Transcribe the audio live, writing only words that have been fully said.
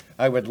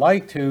I would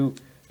like to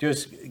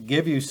just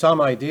give you some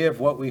idea of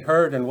what we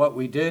heard and what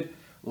we did.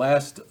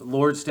 Last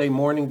Lord's Day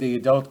morning, the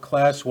adult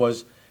class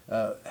was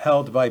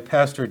held by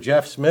Pastor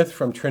Jeff Smith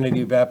from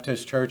Trinity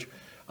Baptist Church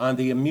on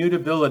the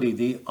immutability,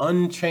 the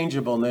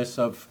unchangeableness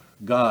of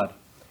God.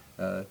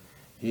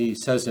 He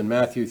says in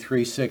Matthew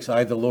 3:6,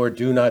 I, the Lord,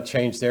 do not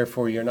change,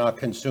 therefore you're not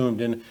consumed.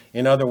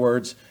 In other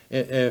words,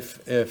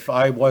 if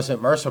I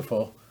wasn't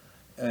merciful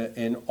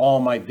in all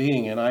my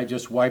being and I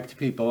just wiped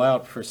people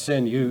out for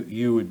sin,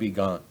 you would be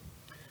gone.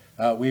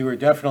 We were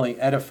definitely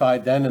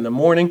edified then in the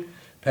morning.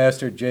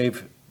 Pastor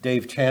Dave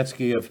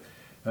Chansky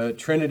of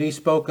Trinity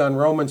spoke on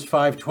Romans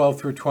 5:12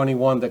 through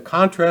 21, the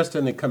contrast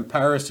and the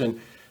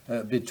comparison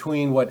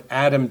between what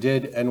Adam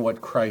did and what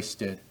Christ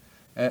did.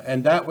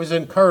 And that was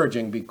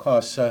encouraging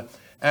because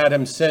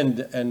Adam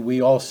sinned and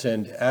we all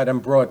sinned. Adam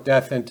brought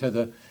death into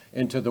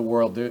the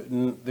world.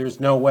 There's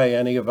no way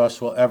any of us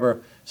will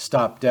ever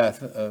stop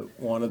death.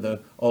 One of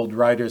the old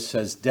writers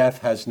says,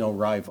 death has no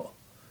rival.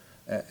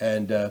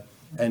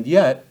 And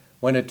yet,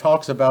 when it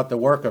talks about the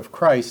work of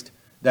Christ,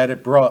 that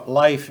it brought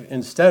life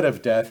instead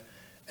of death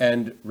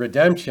and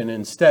redemption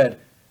instead,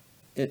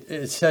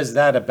 it says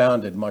that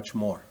abounded much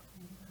more.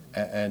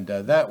 And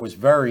that was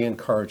very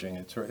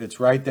encouraging. It's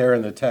right there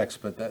in the text,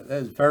 but that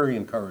is very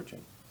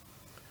encouraging.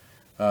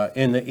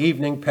 In the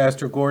evening,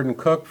 Pastor Gordon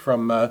Cook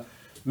from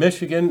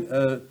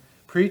Michigan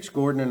preached.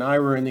 Gordon and I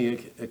were in the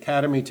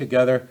academy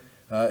together.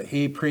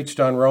 He preached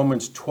on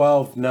Romans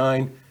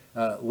 12:9,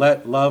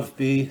 let love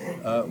be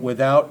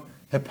without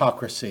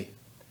hypocrisy.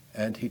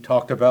 And he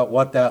talked about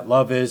what that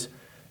love is,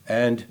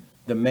 and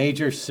the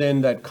major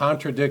sin that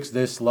contradicts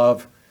this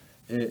love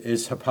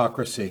is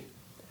hypocrisy.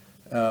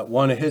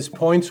 One of his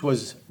points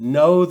was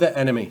know the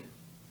enemy.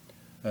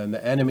 And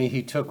the enemy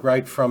he took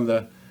right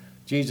from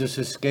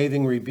Jesus'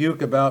 scathing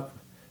rebuke about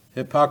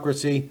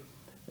hypocrisy.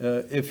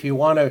 If you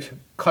want to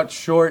cut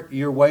short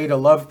your way to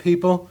love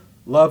people,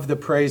 love the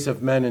praise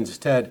of men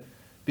instead.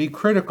 Be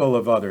critical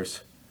of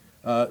others.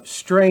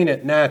 Strain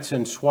at gnats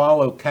and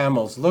swallow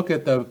camels. Look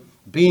at the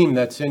beam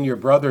that's in your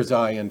brother's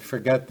eye and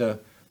forget the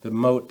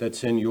mote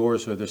that's in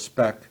yours or the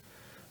speck.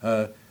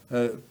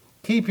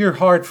 Keep your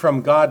heart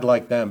from God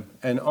like them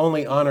and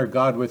only honor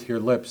God with your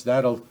lips.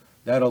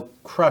 That'll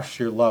crush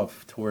your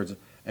love towards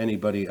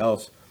anybody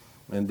else.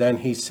 And then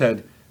he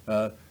said,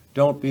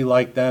 don't be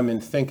like them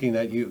in thinking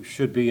that you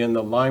should be in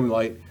the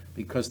limelight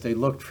because they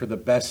looked for the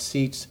best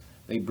seats.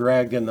 They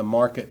bragged in the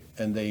market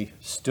and they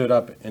stood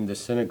up in the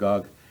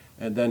synagogue.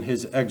 And then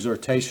his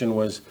exhortation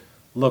was,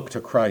 look to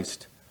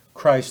Christ.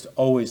 Christ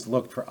always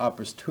looked for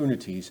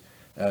opportunities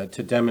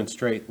to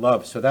demonstrate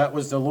love. So that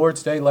was the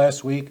Lord's Day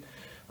last week.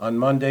 On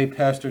Monday,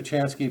 Pastor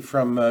Chansky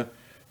from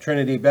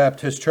Trinity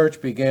Baptist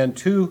Church began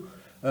two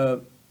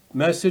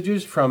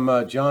messages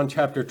from John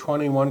chapter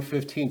 21,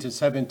 15 to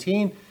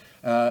 17.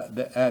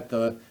 At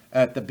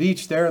the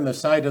beach there on the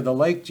side of the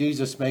lake,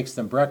 Jesus makes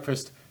them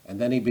breakfast, and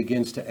then he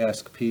begins to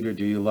ask Peter,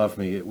 do you love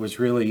me? It was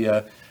really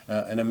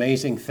an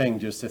amazing thing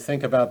just to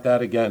think about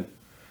that again.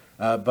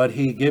 But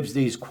he gives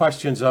these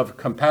questions of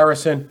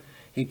comparison.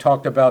 He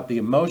talked about the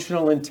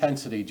emotional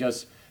intensity.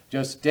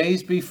 Just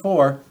days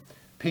before,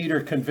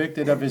 Peter,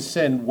 convicted of his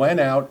sin, went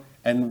out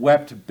and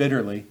wept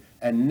bitterly.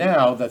 And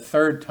now, the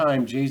third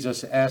time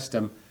Jesus asked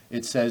him,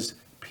 it says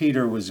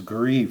Peter was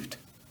grieved.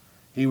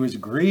 He was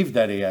grieved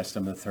that he asked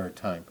him the third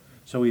time.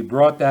 So he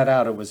brought that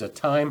out. It was a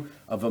time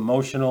of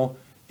emotional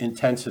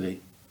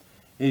intensity.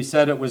 He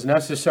said it was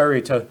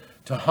necessary to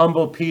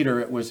humble Peter.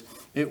 It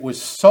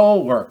was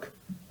soul work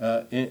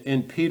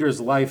in Peter's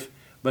life,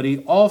 but he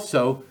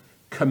also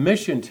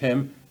commissioned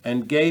him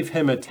and gave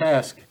him a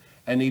task.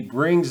 And he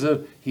brings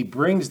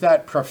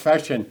that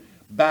profession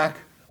back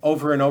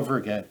over and over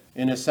again.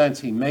 In a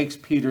sense, he makes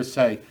Peter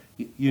say,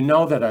 you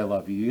know that I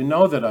love you. You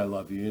know that I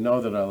love you. You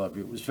know that I love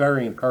you. It was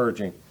very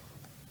encouraging.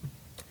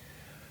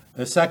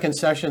 The second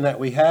session that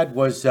we had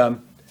was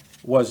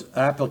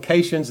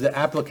applications. The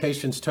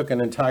applications took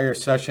an entire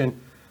session.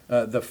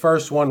 The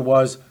first one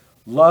was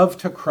love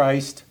to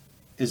Christ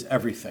is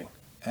everything.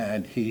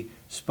 And he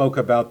spoke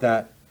about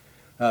that.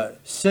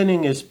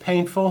 Sinning is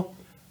painful,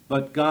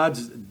 but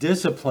God's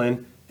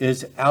discipline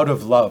is out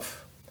of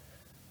love.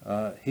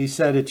 He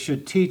said it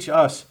should teach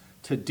us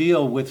to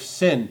deal with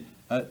sin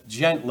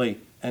gently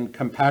and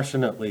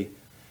compassionately.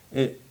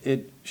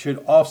 It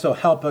should also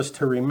help us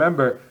to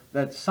remember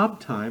that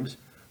sometimes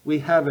we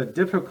have a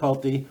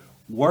difficulty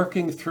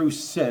working through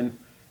sin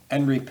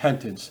and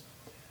repentance.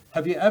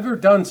 Have you ever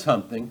done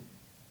something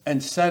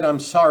and said,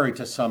 I'm sorry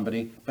to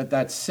somebody, but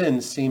that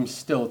sin seems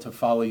still to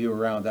follow you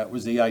around? That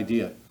was the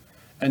idea.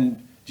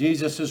 And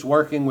Jesus'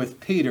 working with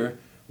Peter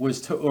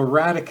was to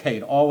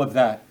eradicate all of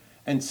that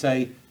and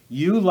say,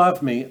 you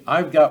love me,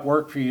 I've got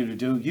work for you to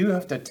do. You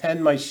have to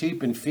tend my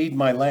sheep and feed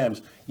my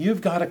lambs.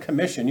 You've got a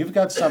commission. You've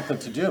got something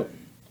to do.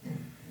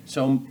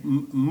 So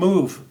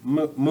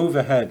move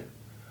ahead.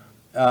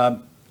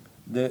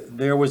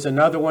 There was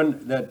another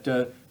one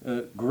that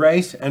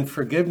grace and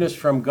forgiveness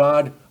from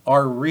God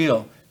are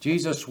real.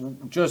 Jesus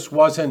just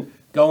wasn't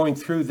going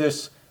through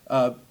this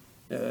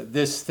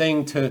this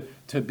thing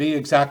to be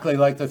exactly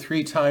like the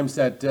 3 times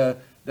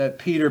that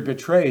Peter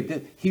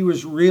betrayed. He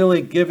was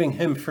really giving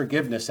him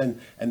forgiveness, and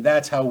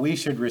that's how we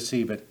should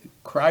receive it.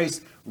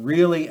 Christ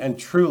really and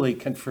truly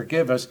can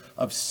forgive us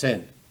of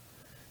sin.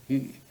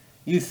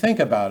 You think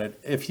about it.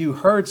 If you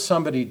heard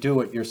somebody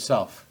do it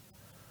yourself,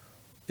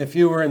 if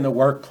you were in the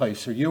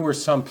workplace or you were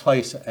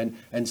someplace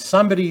and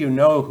somebody you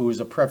know who is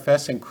a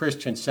professing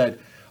Christian said,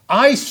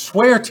 "I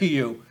swear to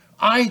you,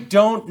 I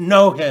don't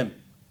know him."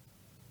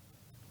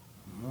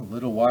 A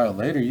little while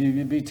later,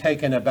 you'd be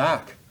taken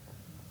aback.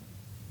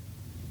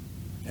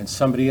 And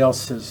somebody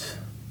else says,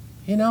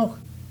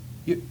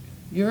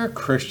 you're a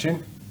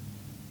Christian.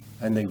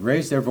 And they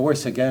raise their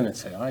voice again and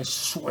say, "I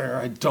swear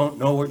I don't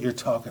know what you're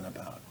talking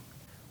about."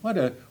 What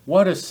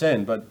a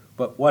sin, but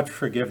what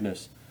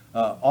forgiveness.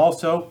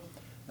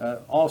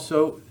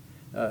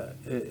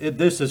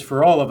 This is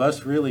for all of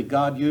us. Really,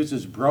 God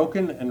uses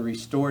broken and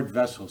restored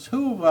vessels.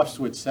 Who of us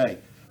would say,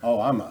 "Oh,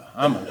 I'm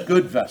a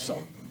good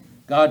vessel.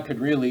 God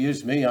could really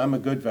use me. I'm a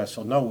good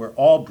vessel"? No, we're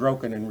all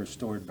broken and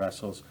restored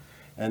vessels.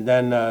 And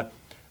then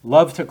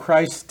love to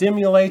Christ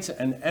stimulates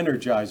and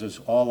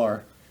energizes all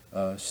our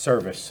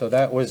service. So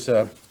that was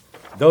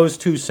those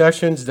 2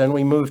 sessions. Then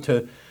we moved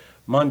to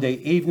Monday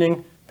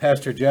evening.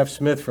 Pastor Jeff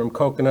Smith from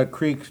Coconut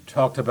Creek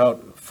talked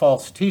about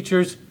false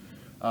teachers.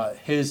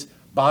 His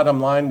bottom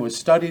line was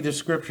study the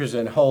scriptures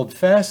and hold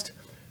fast,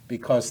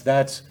 because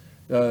that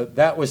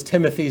was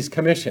Timothy's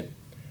commission.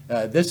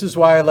 This is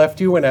why I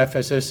left you in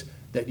Ephesus,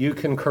 that you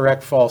can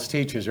correct false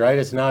teachers, right?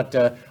 It's not,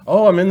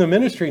 I'm in the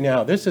ministry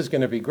now. This is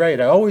going to be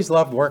great. I always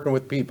loved working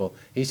with people.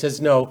 He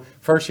says, no,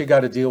 first you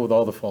got to deal with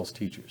all the false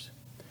teachers.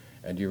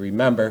 And you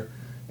remember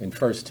in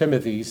 1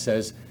 Timothy, he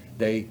says,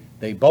 they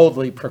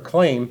boldly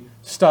proclaim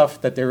stuff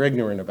that they're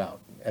ignorant about.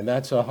 And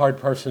that's a hard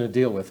person to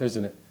deal with,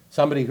 isn't it?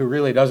 Somebody who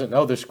really doesn't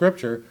know the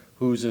scripture,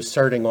 who's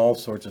asserting all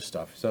sorts of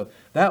stuff. So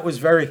that was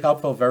very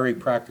helpful, very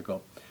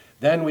practical.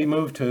 Then we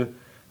moved to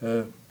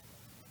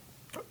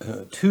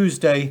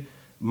Tuesday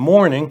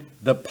morning,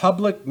 the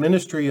public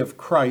ministry of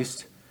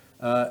Christ,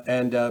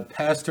 and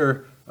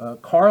Pastor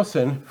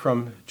Carlson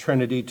from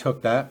Trinity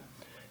took that,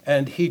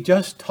 and he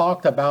just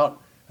talked about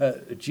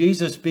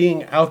Jesus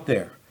being out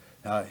there.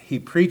 He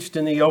preached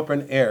in the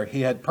open air.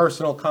 He had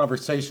personal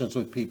conversations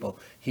with people.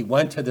 He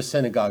went to the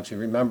synagogues. You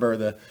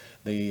remember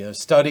the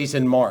studies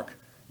in Mark.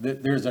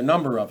 There's a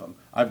number of them.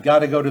 I've got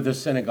to go to the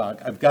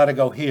synagogue. I've got to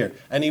go here.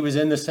 And he was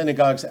in the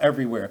synagogues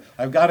everywhere.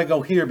 I've got to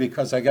go here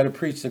because I got to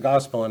preach the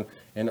gospel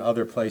in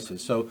other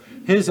places. So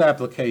his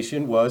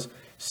application was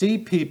see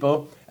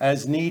people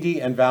as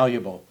needy and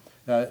valuable.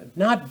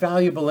 Not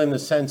valuable in the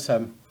sense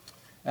of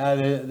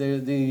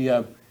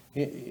the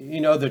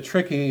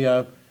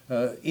tricky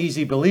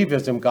easy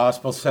believism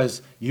gospel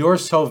says you're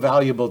so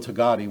valuable to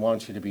God, he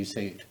wants you to be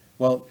saved.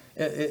 Well,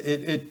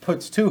 it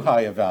puts too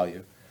high a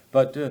value.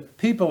 But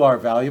people are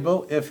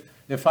valuable.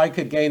 If I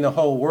could gain the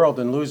whole world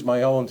and lose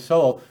my own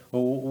soul,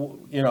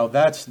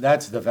 that's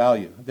the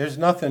value. There's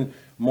nothing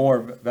more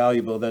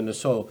valuable than the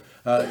soul.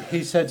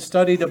 He said,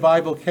 study the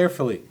Bible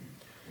carefully.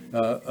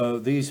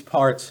 These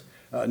parts,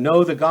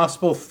 know the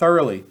gospel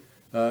thoroughly,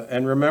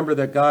 and remember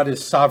that God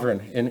is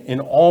sovereign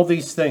in all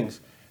these things.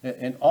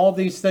 In all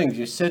these things,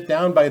 you sit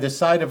down by the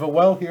side of a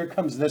well, here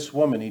comes this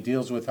woman, he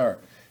deals with her.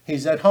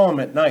 He's at home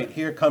at night,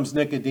 here comes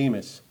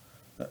Nicodemus,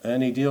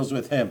 and he deals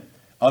with him.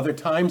 Other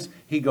times,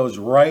 he goes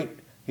right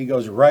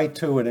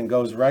to it and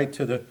goes right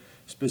to the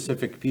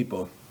specific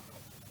people.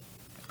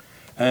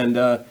 And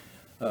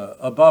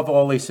above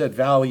all, he said,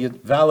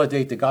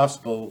 validate the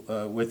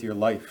gospel with your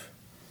life.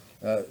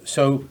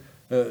 So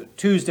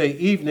Tuesday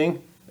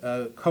evening,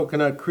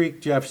 Coconut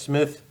Creek, Jeff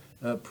Smith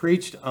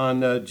preached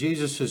on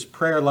Jesus'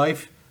 prayer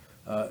life.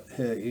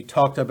 He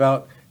talked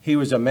about he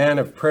was a man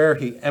of prayer.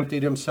 He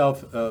emptied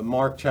himself.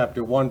 Mark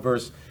chapter 1,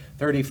 verse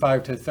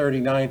 35 to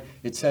 39,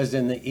 it says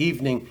in the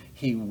evening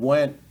he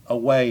went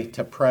away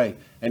to pray.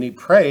 And he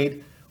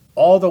prayed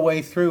all the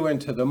way through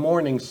into the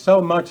morning,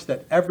 so much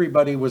that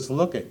everybody was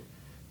looking.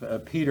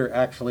 Peter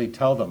actually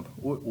told them,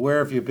 where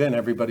have you been?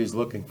 Everybody's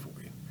looking for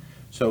you.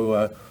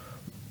 So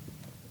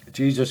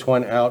Jesus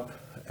went out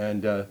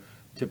and to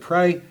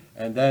pray.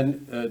 And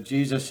then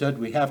Jesus said,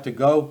 we have to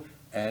go.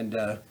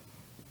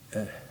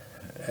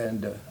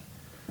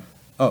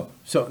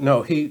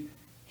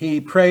 He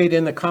prayed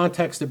in the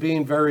context of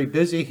being very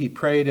busy. He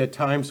prayed at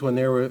times when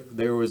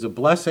there was a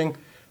blessing.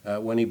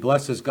 When he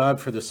blesses God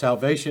for the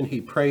salvation,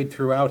 he prayed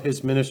throughout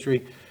his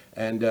ministry.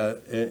 And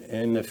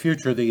in the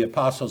future, the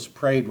apostles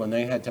prayed when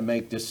they had to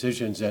make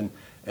decisions and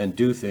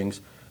do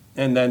things.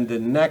 And then the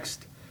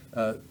next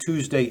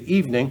Tuesday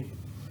evening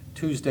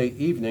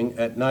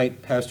at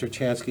night, Pastor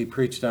Chansky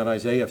preached on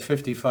Isaiah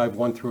 55,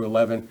 1 through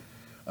 11.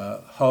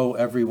 Ho,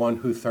 everyone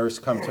who thirsts,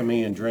 come to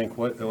me and drink.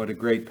 What a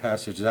great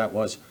passage that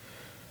was.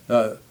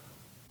 The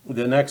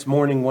next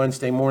morning,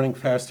 Wednesday morning,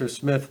 Pastor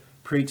Smith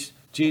preached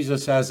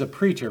Jesus as a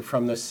preacher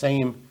from the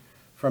same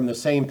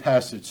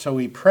passage. So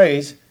he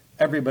prays,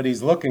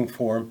 everybody's looking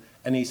for him,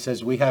 and he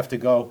says, we have to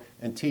go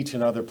and teach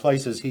in other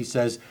places. He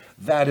says,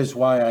 that is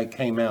why I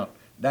came out.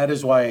 That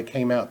is why I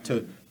came out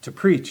to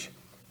preach.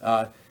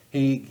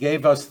 He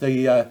gave us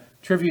the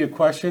trivia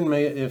question,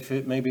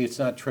 maybe it's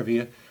not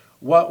trivia.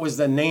 What was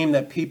the name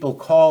that people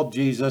called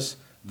Jesus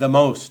the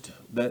most,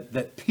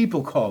 that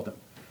people called him?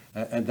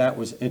 And that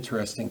was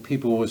interesting.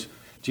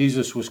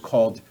 Jesus was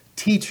called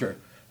teacher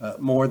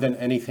more than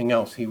anything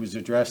else. He was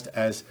addressed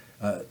as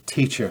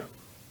teacher.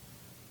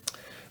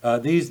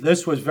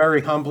 This was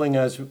very humbling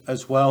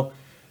as well.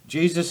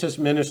 Jesus'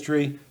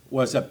 ministry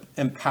was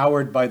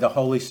empowered by the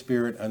Holy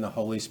Spirit and the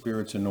Holy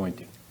Spirit's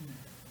anointing.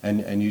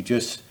 And you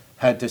just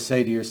had to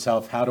say to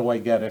yourself, how do I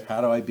get it?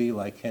 How do I be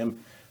like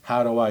him?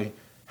 How do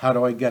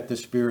I get the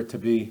Spirit to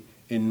be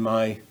in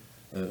my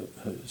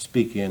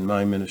speaking in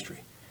my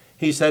ministry?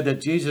 He said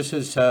that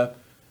Jesus'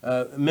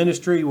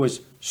 ministry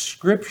was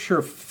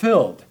scripture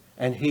filled,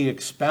 and he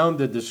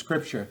expounded the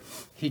scripture.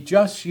 He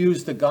just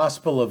used the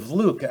Gospel of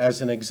Luke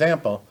as an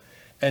example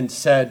and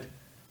said,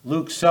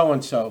 Luke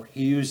so-and-so,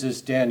 he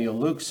uses Daniel.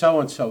 Luke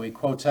so-and-so, he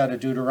quotes out of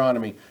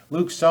Deuteronomy.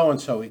 Luke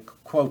so-and-so, he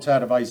quotes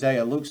out of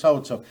Isaiah. Luke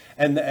so-and-so.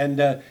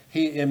 And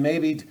he, in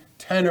maybe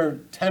 10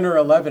 or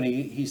 11,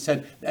 he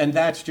said, and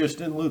that's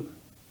just in Luke.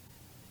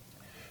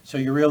 So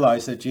you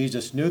realize that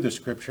Jesus knew the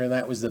scripture, and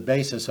that was the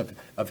basis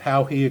of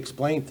how he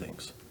explained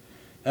things.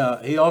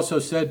 He also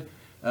said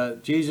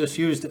Jesus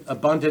used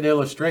abundant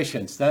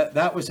illustrations.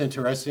 That was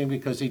interesting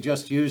because he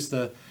just used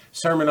the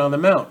Sermon on the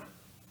Mount.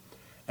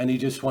 And he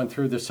just went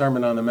through the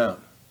Sermon on the Mount.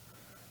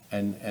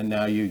 And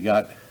now you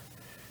got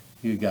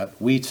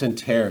wheats and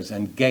tares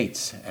and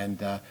gates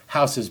and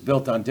houses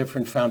built on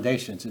different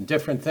foundations and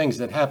different things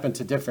that happen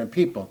to different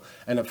people.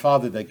 And a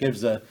father that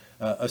gives a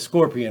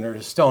scorpion or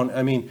a stone.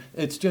 I mean,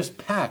 it's just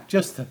packed,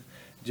 just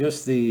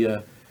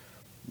the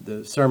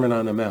Sermon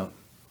on the Mount.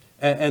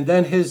 And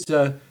then his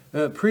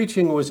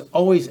preaching was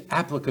always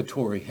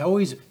applicatory.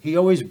 He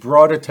always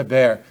brought it to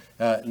bear.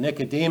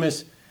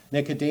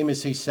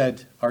 Nicodemus, he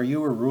said, are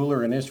you a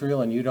ruler in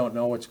Israel and you don't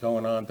know what's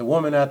going on? The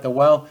woman at the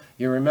well,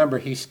 you remember,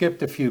 he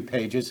skipped a few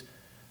pages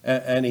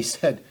and he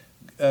said,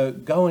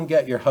 go and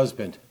get your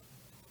husband.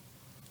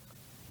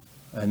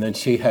 And then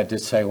she had to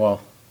say,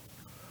 well,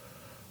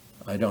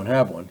 I don't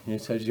have one. He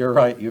says, you're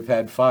right, you've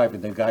had 5,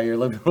 and the guy you're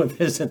living with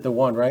isn't the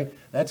one, right?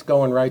 That's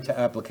going right to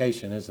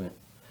application, isn't it?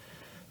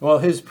 Well,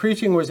 his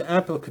preaching was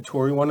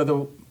applicatory. One of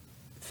the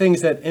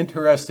things that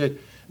interested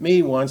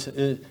me once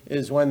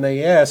is when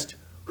they asked,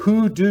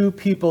 who do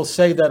people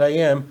say that I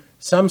am?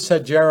 Some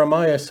said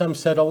Jeremiah, some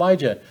said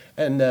Elijah.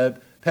 And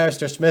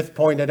Pastor Smith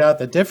pointed out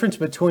the difference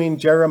between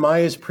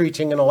Jeremiah's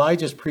preaching and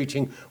Elijah's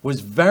preaching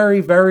was very,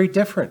 very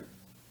different.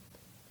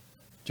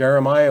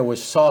 Jeremiah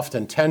was soft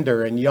and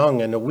tender and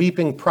young and a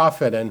weeping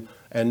prophet, and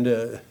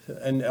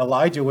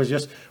Elijah was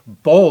just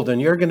bold,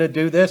 and you're going to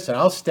do this, and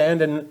I'll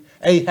stand in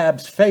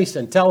Ahab's face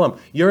and tell him,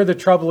 you're the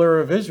troubler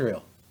of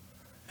Israel.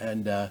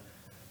 And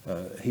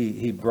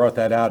he brought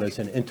that out as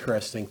an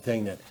interesting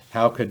thing, that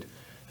how could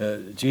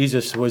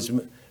Jesus was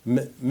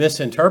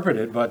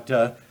misinterpreted,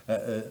 but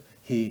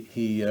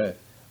he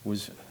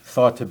was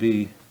thought to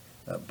be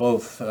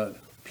both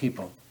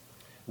people.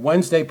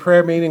 Wednesday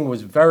prayer meeting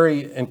was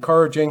very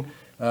encouraging.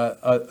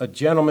 A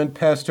gentleman,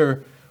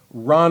 Pastor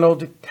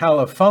Ronald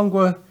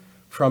Kalafungwa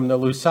from the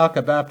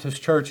Lusaka Baptist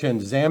Church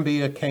in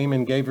Zambia, came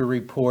and gave a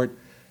report,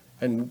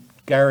 and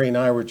Gary and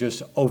I were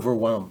just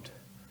overwhelmed.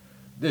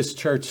 This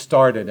church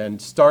started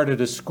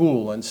a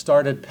school and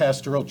started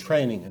pastoral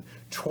training, and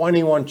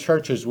 21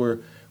 churches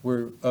were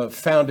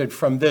founded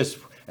from this,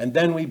 and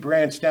then we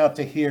branched out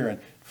to here, and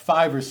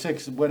 5 or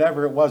 6,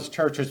 whatever it was,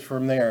 churches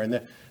from there.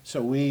 And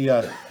so we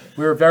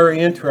were very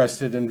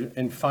interested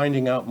in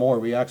finding out more.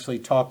 We actually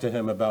talked to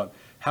him about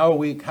how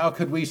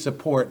could we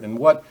support, and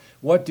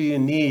what do you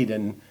need,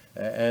 and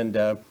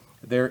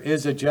there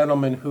is a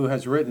gentleman who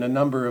has written a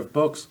number of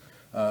books,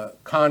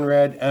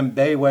 Conrad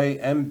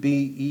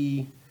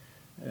Mbewe,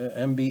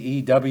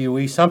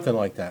 MBEWE, something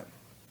like that.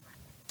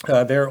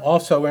 There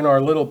also in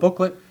our little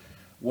booklet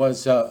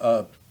was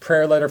a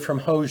prayer letter from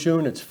Ho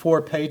Jun. It's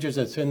 4 pages.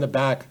 It's in the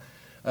back.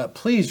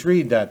 Please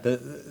read that.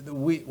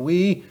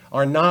 We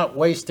are not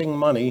wasting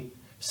money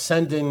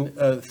sending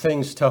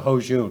things to Ho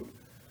Jun.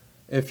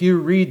 If you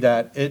read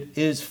that, it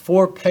is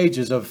 4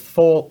 pages of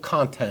full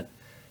content.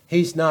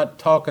 He's not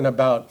talking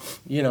about,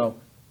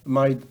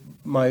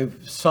 my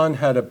son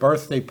had a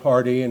birthday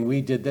party and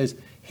we did this.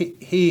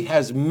 He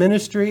has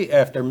ministry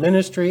after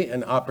ministry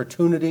and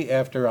opportunity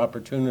after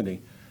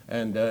opportunity.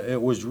 And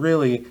it was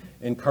really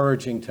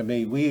encouraging to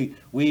me.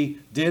 We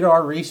did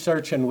our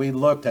research and we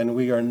looked, and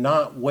we are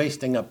not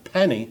wasting a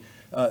penny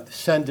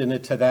sending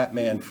it to that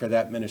man for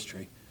that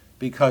ministry,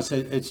 because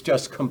it's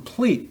just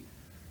complete.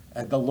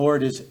 And the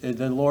Lord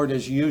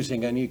is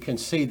using, and you can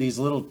see these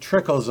little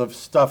trickles of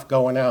stuff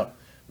going out.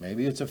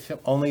 Maybe it's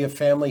only a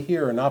family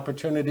here, an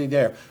opportunity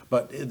there,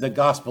 but the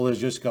gospel is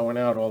just going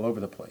out all over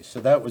the place. So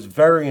that was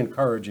very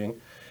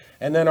encouraging.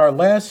 And then our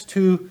last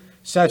 2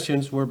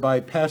 sessions were by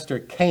Pastor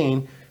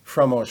Kane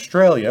from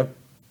Australia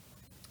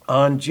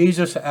on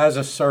Jesus as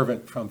a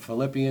servant from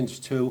Philippians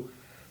 2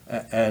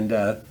 and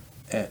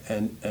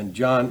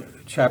John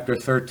chapter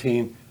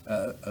 13,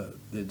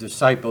 the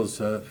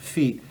disciples'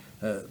 feet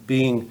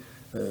being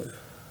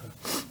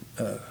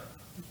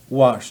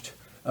washed.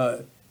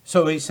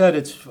 So he said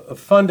it's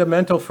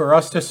fundamental for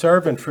us to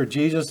serve and for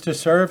Jesus to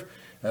serve.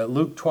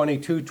 Luke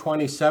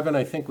 22:27,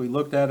 I think we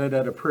looked at it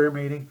at a prayer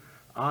meeting.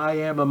 I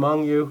am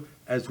among you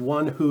as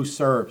one who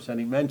serves. And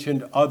he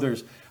mentioned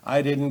others.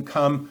 I didn't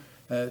come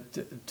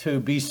to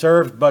be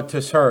served, but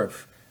to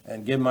serve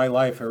and give my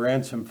life a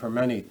ransom for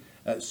many.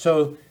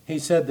 So he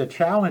said the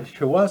challenge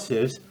to us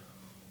is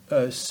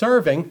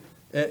serving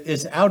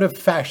is out of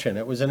fashion.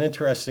 It was an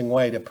interesting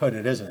way to put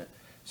it, isn't it?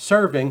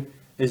 Serving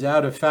is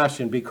out of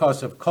fashion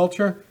because of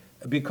culture,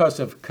 because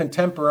of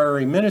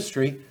contemporary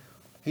ministry.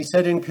 He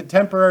said in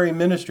contemporary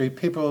ministry,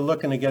 people are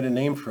looking to get a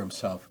name for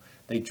himself.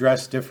 They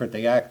dress different,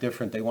 they act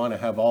different, they want to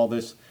have all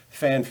this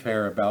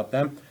fanfare about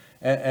them.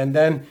 And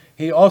then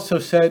he also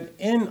said,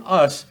 in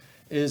us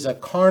is a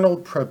carnal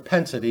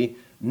propensity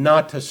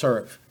not to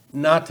serve,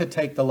 not to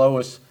take the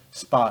lowest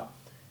spot.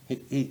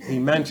 He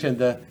mentioned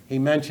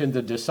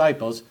the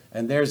disciples,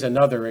 and there's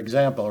another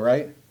example,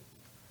 right?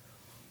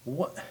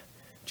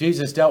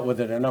 Jesus dealt with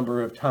it a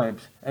number of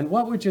times. And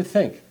what would you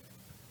think?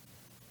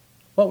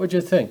 What would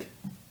you think?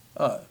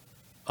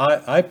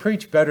 I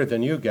preach better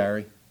than you,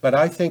 Gary, but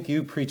I think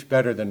you preach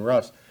better than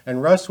Russ.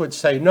 And Russ would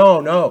say,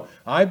 no,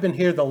 I've been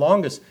here the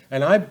longest,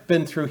 and I've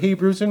been through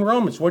Hebrews and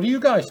Romans. What are you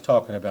guys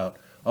talking about?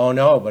 Oh,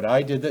 no, but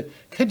I did that.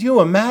 Could you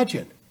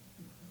imagine?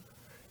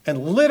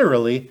 And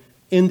literally,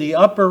 in the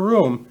upper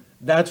room,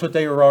 that's what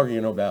they were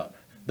arguing about.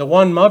 The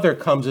one mother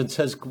comes and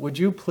says, would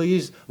you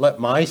please let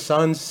my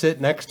son sit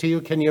next to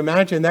you? Can you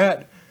imagine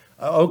that?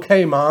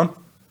 Okay, Mom.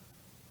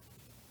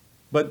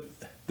 But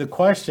the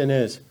question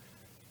is,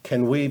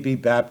 can we be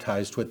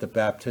baptized with the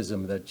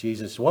baptism that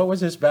Jesus, what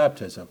was his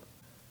baptism?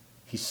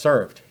 He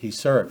served, he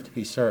served,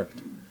 he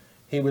served.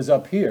 He was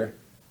up here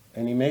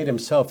and he made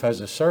himself as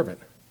a servant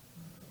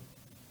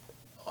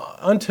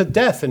unto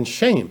death and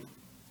shame.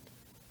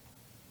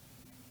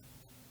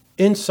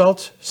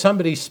 Insults,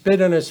 somebody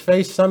spit on his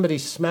face, somebody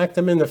smacked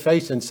him in the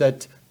face and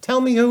said,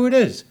 tell me who it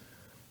is.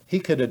 He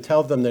could have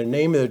told them their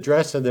name, their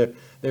address, and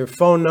their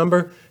phone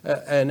number,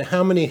 and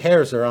how many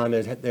hairs are on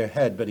their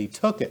head, but he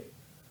took it.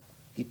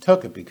 He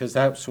took it because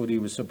that's what he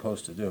was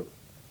supposed to do.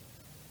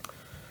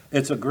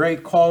 It's a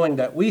great calling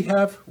that we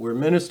have. We're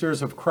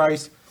ministers of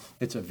Christ.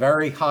 It's a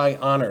very high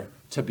honor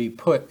to be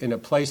put in a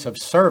place of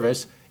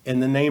service in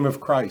the name of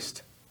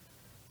Christ.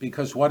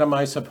 Because what am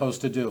I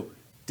supposed to do?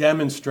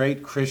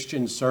 Demonstrate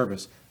Christian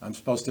service. I'm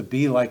supposed to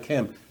be like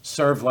him,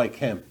 serve like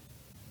him.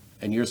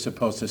 And you're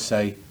supposed to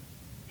say,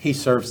 he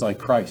serves like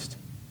Christ.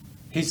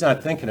 He's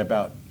not thinking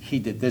about, he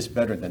did this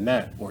better than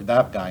that, or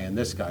that guy and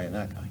this guy and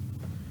that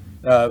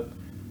guy.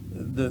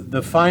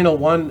 The final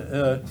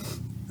one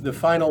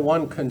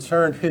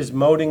concerned his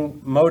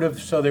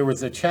motive. So there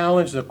was the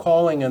challenge, the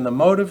calling, and the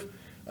motive.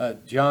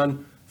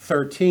 John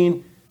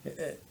 13,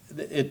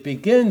 it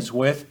begins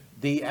with,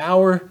 the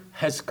hour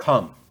has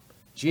come.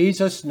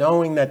 Jesus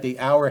knowing that the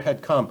hour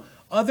had come.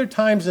 Other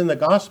times in the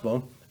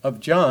Gospel of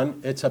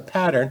John, it's a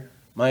pattern,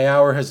 my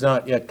hour has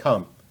not yet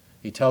come.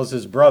 He tells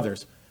his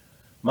brothers,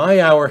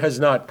 my hour has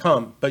not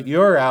come, but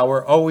your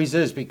hour always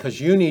is, because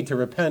you need to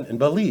repent and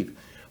believe.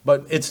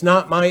 But it's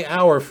not my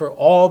hour for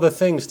all the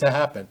things to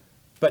happen.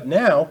 But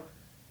now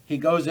he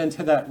goes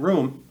into that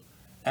room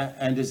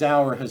and his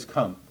hour has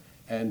come.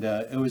 And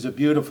it was a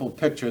beautiful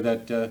picture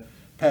that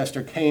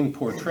Pastor Kane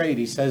portrayed.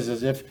 He says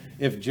as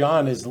if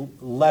John has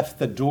left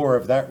the door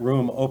of that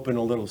room open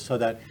a little so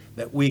that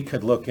we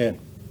could look in.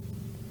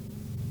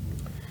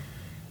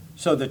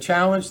 So the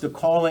challenge, the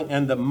calling,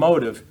 and the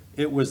motive,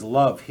 it was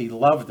love. He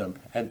loved them.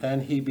 And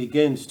then he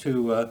begins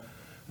to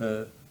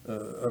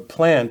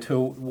plan to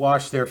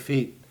wash their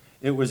feet.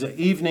 It was an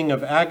evening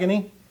of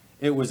agony.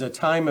 It was a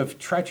time of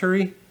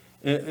treachery.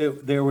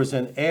 There was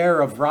an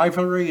air of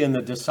rivalry in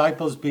the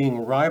disciples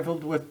being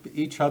rivaled with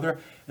each other.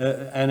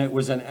 And it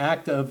was an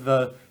act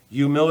of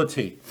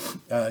humility.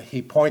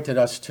 He pointed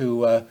us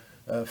to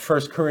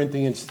 1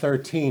 Corinthians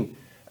 13.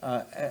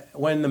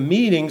 When the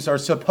meetings are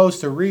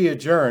supposed to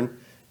re-adjourn,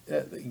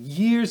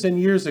 years and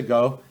years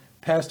ago,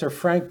 Pastor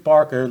Frank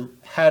Barker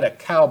had a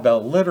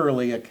cowbell,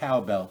 literally a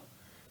cowbell.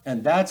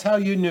 And that's how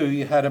you knew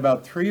you had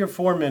about 3 or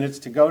 4 minutes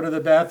to go to the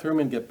bathroom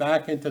and get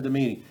back into the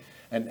meeting.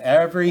 And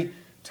every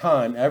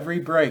time, every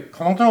break,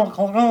 and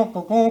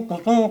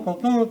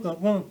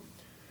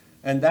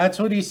that's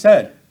what he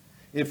said.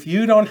 If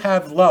you don't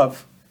have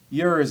love,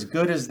 you're as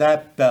good as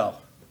that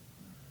bell.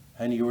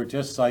 And you were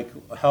just like,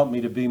 help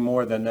me to be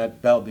more than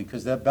that bell,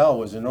 because that bell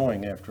was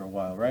annoying after a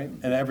while, right?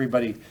 And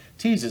everybody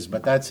teases,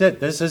 but that's it.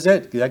 This is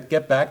it.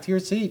 Get back to your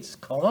seats.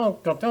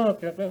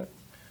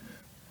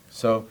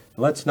 So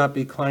let's not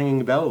be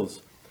clanging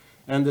bells.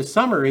 And the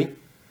summary,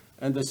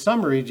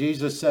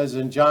 Jesus says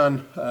in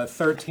John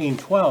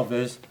 13:12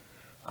 is,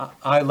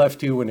 I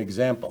left you an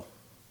example.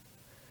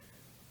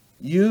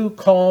 You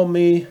call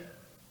me,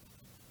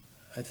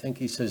 I think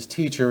he says,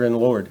 teacher and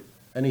Lord.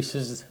 And he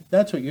says,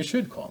 that's what you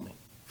should call me,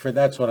 for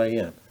that's what I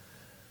am.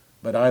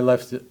 But I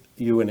left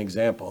you an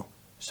example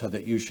so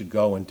that you should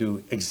go and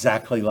do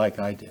exactly like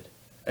I did.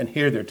 And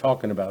here they're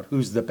talking about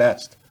who's the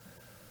best.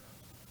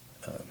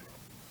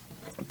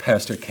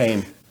 Pastor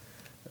Kane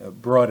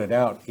brought it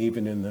out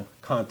even in the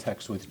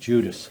context with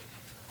Judas,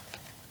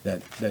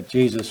 that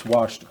Jesus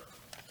washed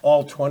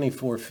all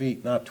 24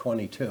 feet, not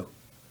 22.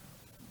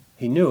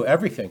 He knew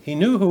everything. He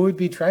knew who would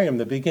betray him.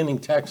 The beginning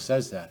text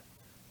says that.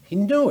 He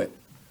knew it.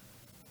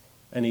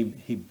 And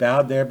he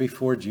bowed there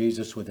before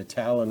Jesus with a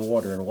towel and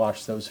water and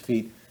washed those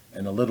feet.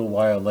 And a little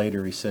while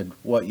later he said,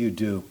 what you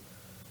do,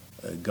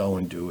 go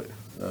and do it.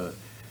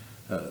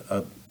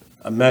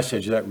 A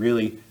message that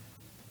really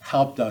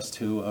helped us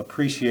to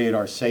appreciate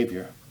our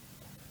Savior,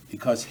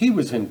 because he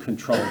was in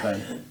control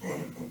then.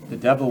 The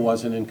devil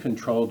wasn't in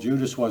control.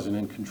 Judas wasn't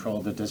in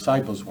control. The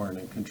disciples weren't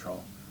in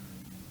control.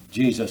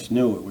 Jesus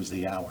knew it was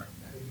the hour.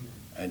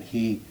 And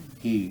he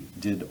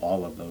did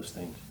all of those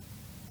things.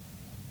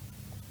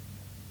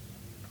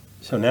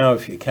 So now,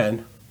 if you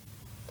can,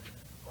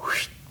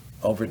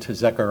 over to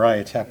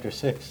Zechariah chapter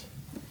 6.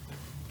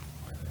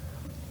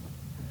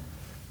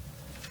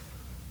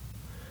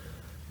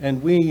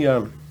 And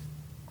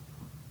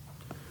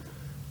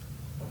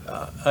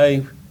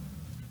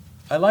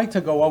I like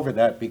to go over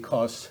that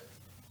because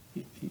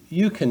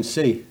you can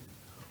see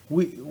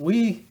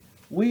we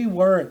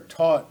weren't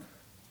taught,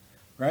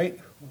 right?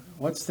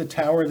 What's the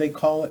tower they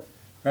call it,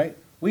 right?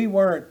 We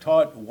weren't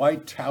taught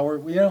White Tower.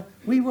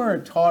 We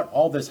weren't taught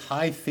all this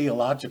high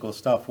theological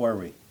stuff, were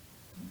we?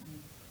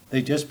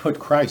 They just put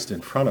Christ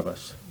in front of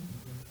us.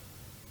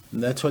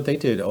 And that's what they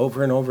did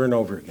over and over and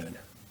over again.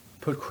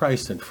 Put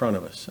Christ in front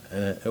of us.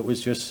 And it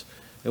was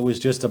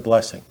just a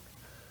blessing.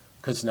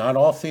 Because not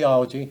all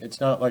theology,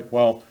 it's not like,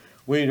 well,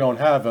 we don't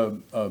have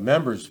a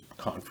members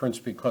conference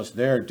because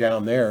they're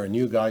down there and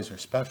you guys are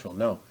special.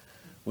 No,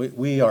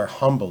 we are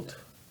humbled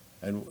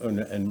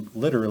and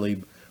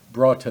literally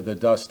brought to the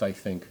dust, I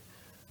think,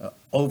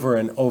 over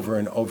and over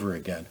and over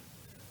again,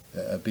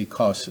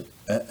 because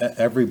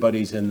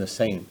everybody's in the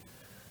same.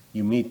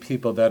 You meet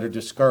people that are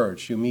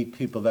discouraged. You meet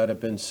people that have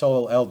been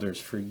soul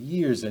elders for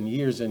years and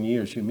years and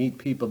years. You meet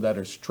people that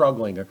are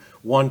struggling or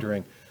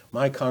wondering,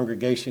 my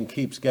congregation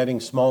keeps getting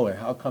smaller.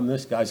 How come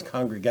this guy's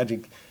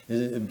congregation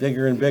is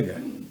bigger and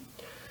bigger?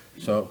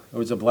 So it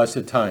was a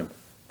blessed time.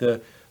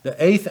 The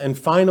eighth and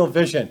final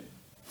vision.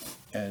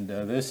 And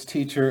this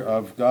teacher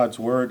of God's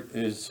word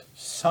is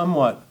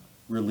somewhat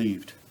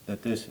relieved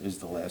that this is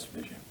the last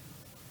vision.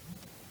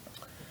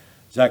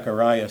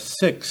 Zechariah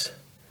 6,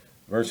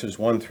 verses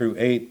 1 through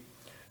 8.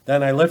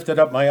 Then I lifted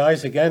up my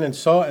eyes again and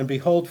saw, and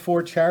behold,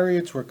 4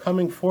 chariots were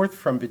coming forth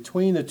from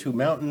between the 2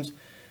 mountains,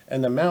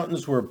 and the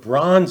mountains were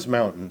bronze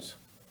mountains.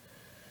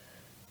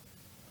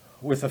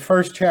 With the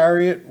first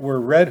chariot were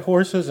red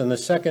horses, and the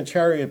second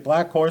chariot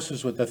black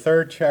horses, with the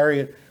third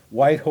chariot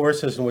white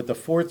horses, and with the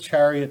fourth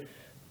chariot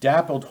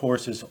dappled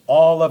horses,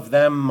 all of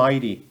them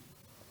mighty.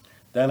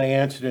 Then I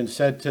answered and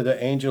said to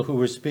the angel who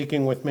was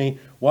speaking with me,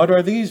 what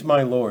are these,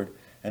 my Lord?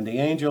 And the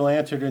angel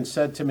answered and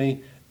said to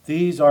me,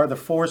 these are the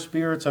 4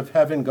 spirits of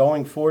heaven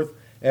going forth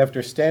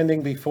after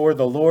standing before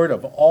the Lord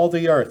of all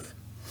the earth,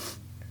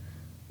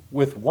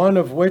 with one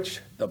of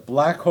which the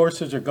black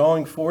horses are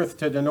going forth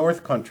to the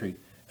north country,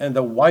 and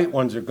the white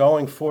ones are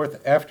going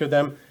forth after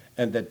them,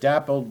 and the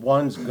dappled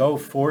ones go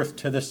forth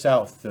to the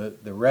south.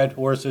 The red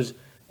horses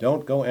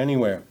don't go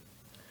anywhere.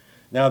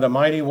 Now the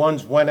mighty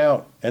ones went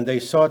out, and they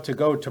sought to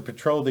go to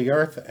patrol the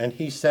earth, and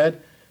he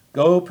said,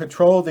 go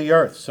patrol the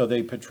earth. So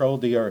they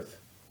patrolled the earth.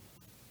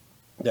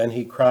 Then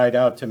he cried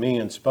out to me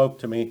and spoke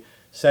to me,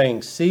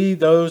 saying, see,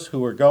 those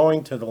who are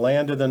going to the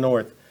land of the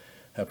north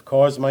have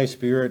caused my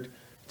spirit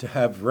to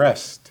have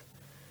rest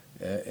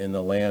in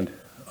the land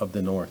of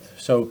the north.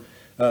 So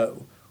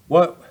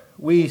what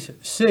we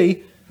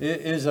see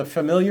is a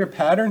familiar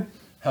pattern.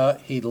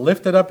 He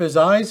lifted up his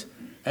eyes,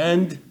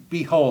 and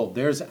behold,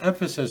 there's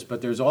emphasis,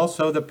 but there's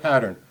also the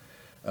pattern.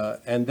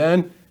 And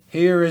then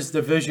here is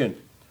the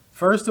vision.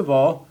 First of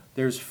all,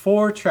 there's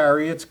 4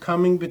 chariots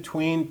coming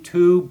between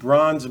 2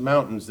 bronze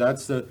mountains.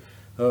 That's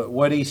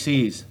what he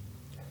sees.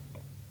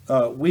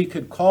 We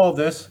could call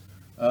this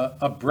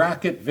a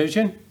bracket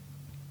vision.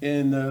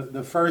 In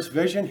the first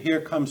vision,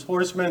 here comes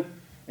horsemen.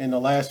 In the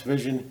last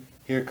vision,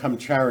 here come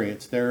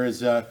chariots. There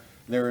is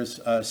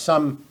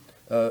some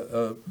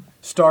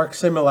stark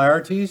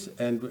similarities,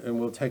 and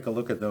we'll take a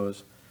look at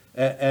those.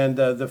 And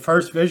the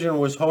first vision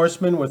was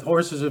horsemen with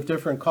horses of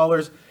different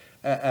colors.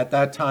 At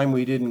that time,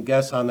 we didn't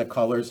guess on the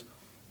colors.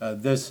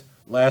 This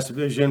last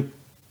vision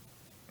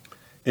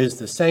is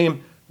the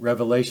same.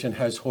 Revelation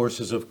has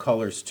horses of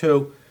colors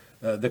too.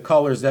 The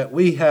colors that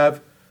we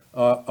have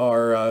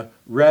are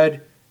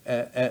red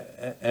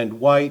and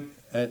white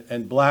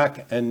and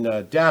black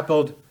and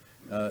dappled.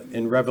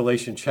 In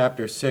Revelation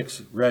chapter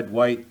 6, red,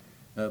 white,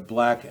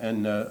 black,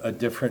 and a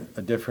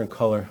different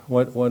color.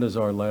 What does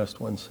our last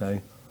one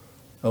say?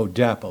 Oh,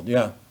 dappled,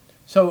 yeah.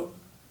 So,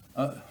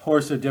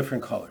 horse of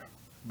different color.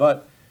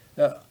 But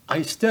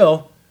I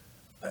still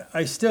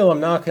am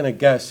not going to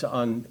guess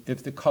on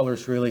if the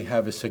colors really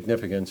have a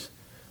significance.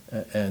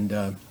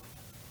 And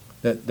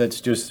that's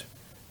just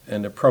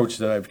an approach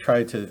that I've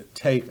tried to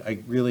take. I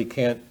really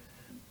can't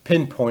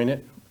pinpoint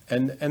it.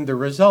 And the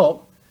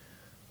result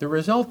The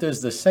result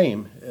is the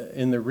same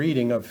in the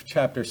reading of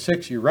chapter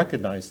 6. You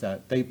recognize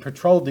that. They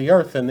patrolled the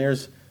earth, and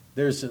there's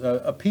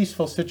a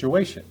peaceful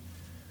situation.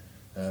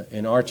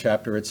 In our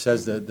chapter, it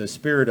says that the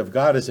Spirit of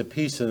God is at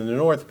peace in the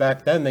north.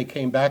 Back then, they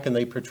came back and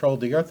they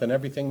patrolled the earth, and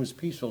everything was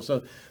peaceful.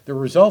 So the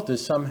result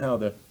is somehow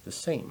the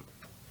same.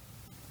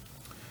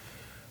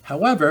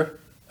 However,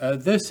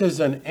 this is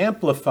an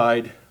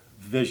amplified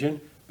vision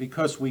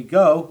because we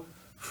go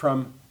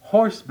from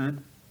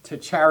horsemen to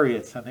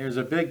chariots, and there's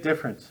a big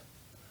difference.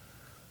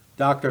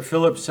 Dr.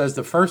 Phillips says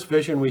the first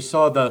vision we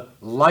saw the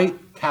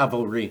light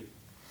cavalry,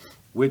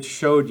 which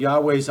showed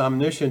Yahweh's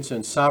omniscience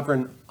and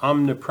sovereign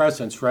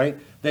omnipresence, right?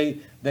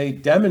 They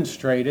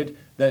demonstrated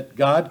that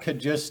God could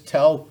just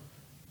tell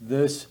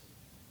this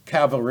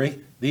cavalry,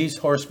 these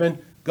horsemen,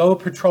 go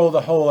patrol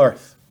the whole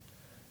earth.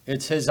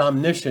 It's his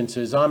omniscience,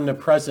 his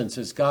omnipresence,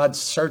 it's God's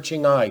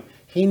searching eye.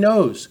 He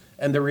knows,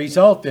 and the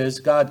result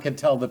is God can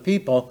tell the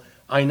people,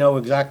 I know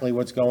exactly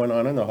what's going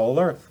on in the whole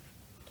earth.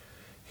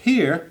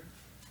 Here,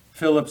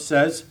 Philip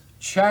says,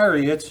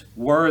 chariots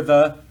were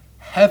the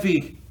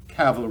heavy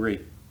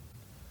cavalry,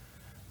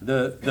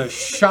 the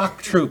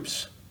shock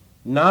troops,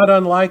 not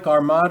unlike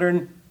our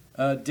modern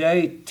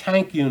day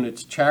tank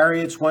units.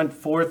 Chariots went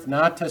forth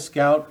not to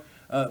scout,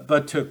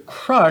 but to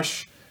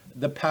crush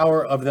the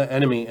power of the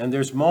enemy. And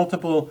there's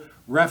multiple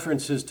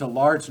references to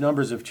large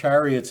numbers of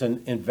chariots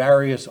in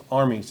various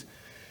armies.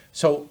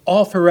 So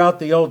all throughout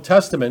the Old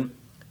Testament,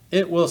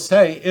 it will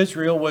say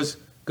Israel was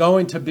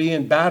going to be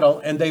in battle,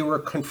 and they were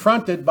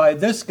confronted by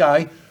this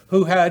guy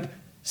who had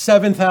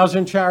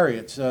 7,000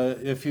 chariots.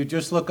 If you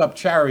just look up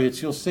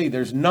chariots, you'll see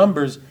there's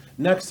numbers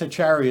next to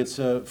chariots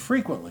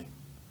frequently.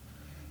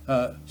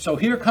 So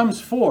here comes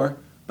 4,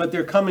 but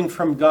they're coming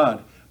from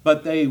God.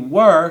 But they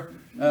were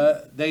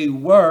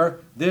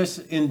this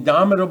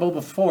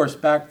indomitable force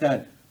back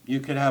then. You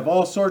could have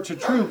all sorts of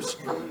troops,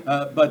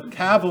 but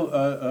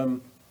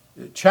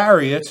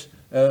chariots,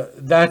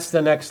 that's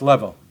the next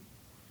level.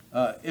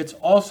 It's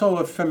also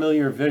a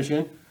familiar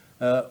vision,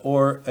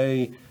 or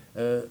a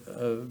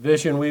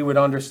vision we would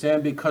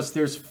understand, because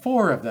there's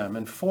 4 of them,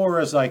 and 4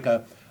 is like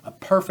a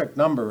perfect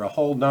number, a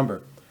whole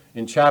number.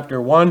 In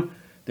chapter 1,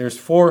 there's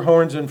 4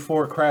 horns and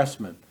 4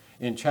 craftsmen.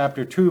 In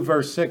chapter 2,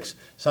 verse 6,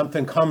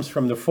 something comes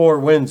from the 4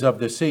 winds of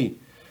the sea.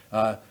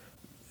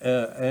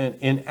 And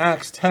in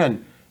Acts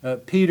 10,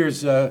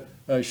 Peter's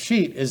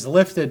sheet is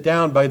lifted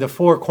down by the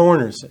 4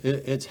 corners.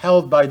 It's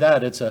held by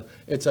that. It's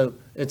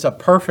a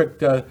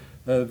perfect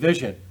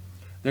vision.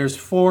 There's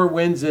 4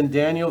 winds in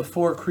Daniel,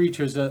 4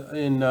 creatures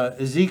in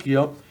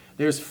Ezekiel.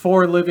 There's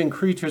 4 living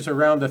creatures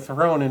around the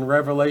throne in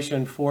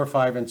Revelation 4,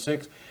 5, and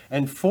 6,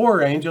 and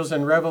 4 angels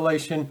in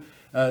Revelation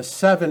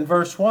 7,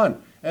 verse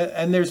 1.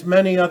 And there's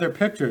many other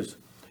pictures.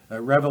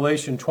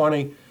 Revelation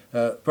 20,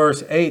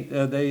 verse 8,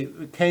 they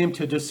came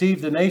to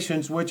deceive the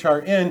nations which are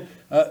in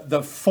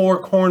the 4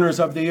 corners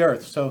of the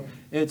earth. So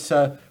it's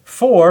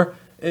 4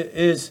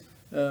 is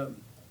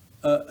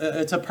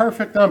it's a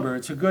perfect number.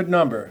 It's a good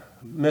number.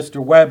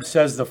 Mr. Webb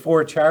says the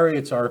 4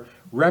 chariots are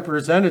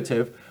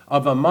representative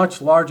of a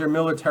much larger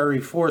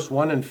military force,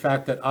 one in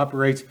fact that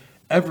operates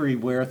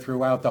everywhere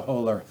throughout the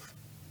whole earth.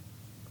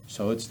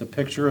 So it's the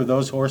picture of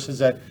those horses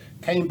that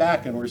came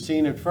back and were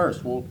seen at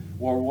first. Well,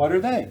 what are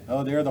they?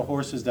 Oh, they're the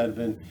horses that have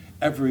been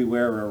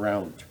everywhere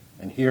around.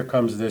 And here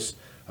comes this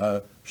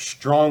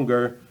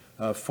stronger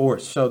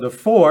force. So the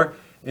 4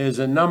 is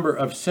a number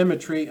of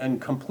symmetry and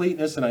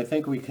completeness, and I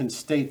think we can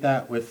state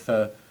that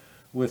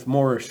with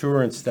more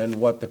assurance than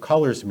what the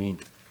colors mean.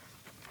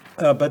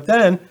 But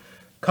then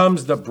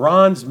comes the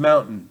bronze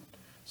mountain.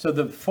 So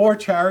the 4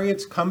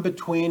 chariots come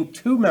between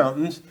 2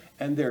 mountains,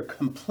 and they're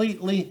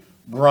completely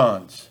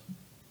bronze.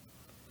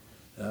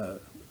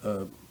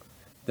 The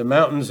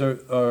mountains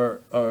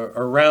are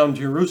around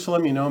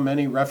Jerusalem. You know,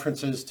 many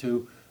references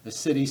to the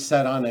city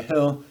set on a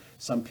hill.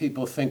 Some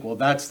people think, well,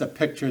 that's the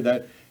picture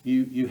that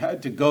you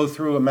had to go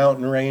through a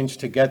mountain range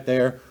to get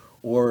there,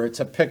 or it's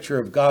a picture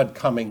of God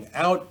coming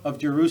out of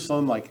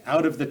Jerusalem, like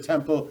out of the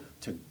temple.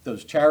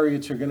 Those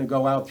chariots are going to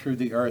go out through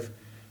the earth.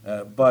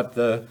 But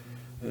the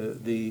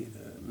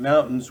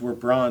mountains were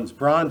bronze.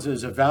 Bronze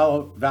is a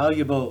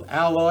valuable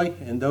alloy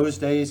in those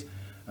days.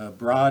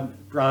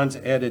 Bronze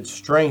added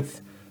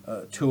strength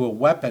to a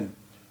weapon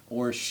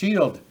or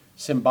shield.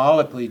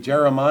 Symbolically,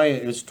 Jeremiah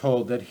is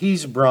told that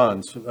he's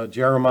bronze.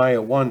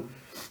 Jeremiah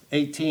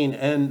 1:18,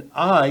 and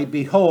I,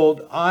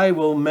 behold, I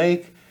will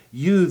make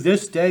you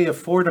this day a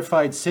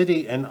fortified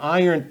city, an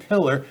iron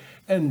pillar,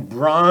 and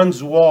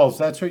bronze walls.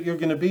 That's what you're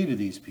going to be to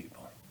these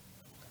people.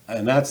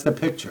 And that's the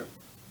picture.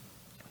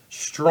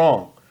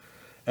 Strong.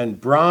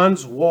 And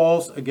bronze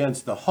walls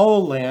against the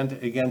whole land,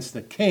 against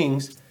the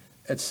kings,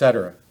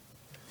 etc.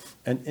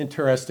 An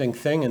interesting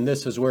thing, and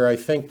this is where I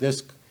think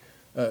this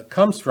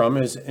comes from,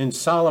 is in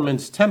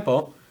Solomon's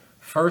temple,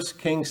 1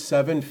 Kings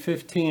 7,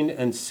 15,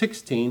 and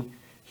 16,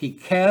 he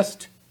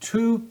cast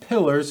 2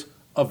 pillars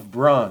of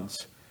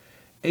bronze.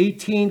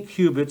 18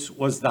 cubits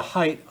was the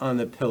height on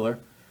the pillar,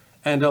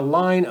 and a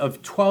line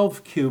of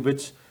 12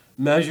 cubits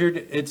measured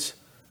its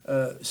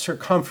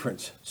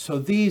circumference. So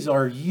these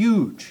are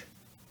huge.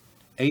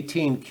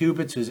 18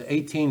 cubits is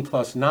 18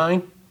 plus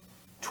 9,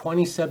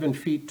 27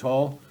 feet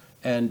tall,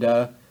 and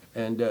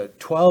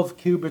 12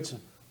 cubits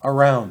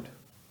around,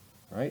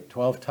 right?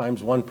 12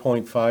 times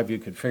 1.5, you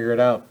could figure it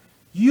out.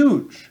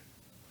 Huge.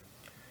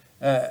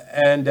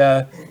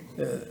 The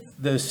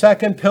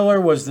second pillar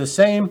was the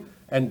same,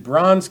 and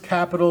bronze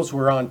capitals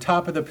were on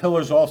top of the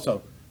pillars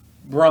also.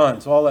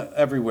 Bronze,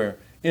 everywhere.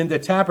 In the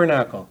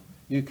tabernacle,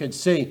 you could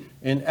see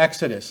in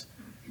Exodus,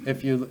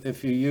 if you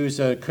use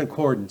a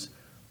concordance,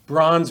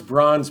 bronze,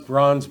 bronze,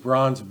 bronze,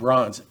 bronze,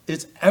 bronze.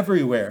 It's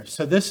everywhere.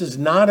 So this is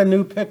not a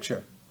new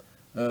picture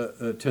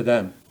to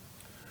them.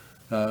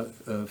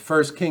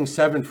 1 Kings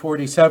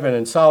 7:47,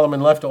 and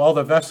Solomon left all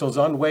the vessels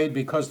unweighed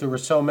because there were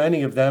so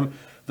many of them.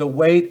 The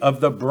weight of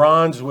the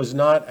bronze was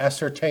not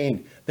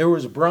ascertained. There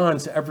was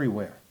bronze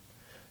everywhere.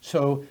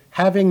 So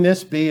having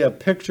this be a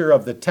picture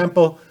of the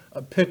temple,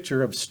 a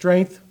picture of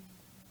strength,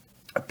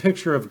 a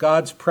picture of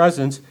God's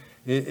presence,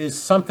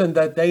 is something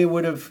that they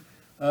would have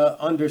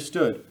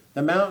understood.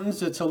 The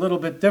mountains, it's a little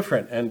bit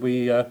different, and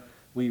we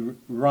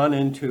run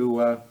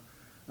into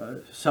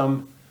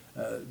some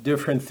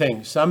different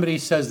things. Somebody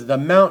says the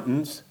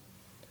mountains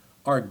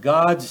are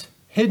God's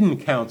hidden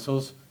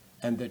counsels,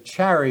 and the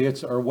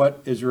chariots are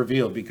what is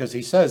revealed, because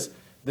he says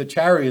the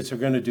chariots are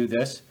going to do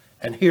this,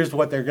 and here's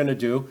what they're going to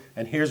do,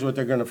 and here's what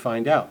they're going to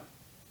find out.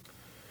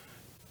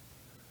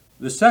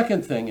 The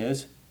second thing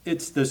is,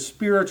 it's the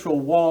spiritual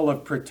wall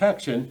of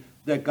protection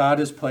that God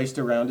has placed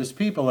around his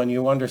people, and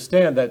you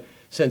understand that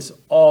since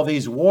all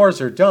these wars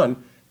are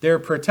done, they're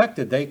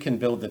protected. They can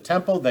build the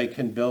temple, they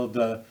can build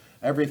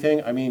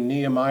everything. I mean,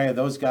 Nehemiah,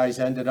 those guys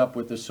ended up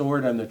with the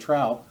sword and the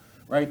trowel,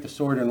 right? The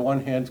sword in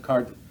one hand,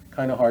 kind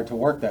of hard to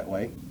work that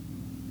way.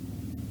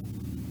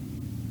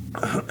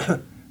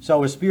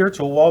 So a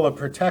spiritual wall of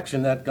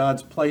protection that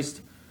God's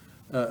placed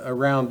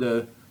around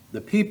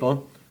the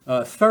people.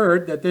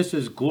 Third, that this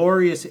is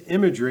glorious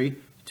imagery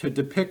to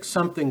depict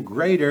something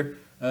greater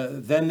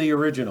than the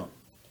original.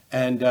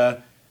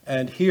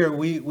 And here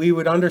we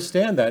would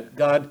understand that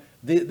God,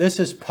 this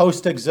is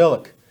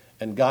post-exilic.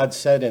 And God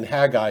said in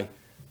Haggai,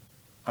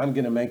 I'm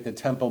going to make the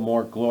temple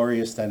more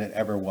glorious than it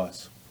ever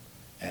was.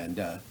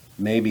 And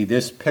maybe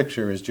this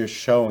picture is just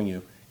showing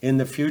you in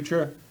the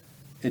future,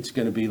 it's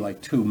going to be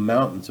like two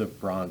mountains of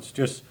bronze,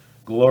 just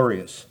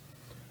glorious.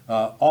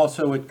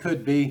 Also, it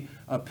could be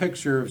a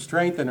picture of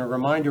strength and a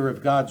reminder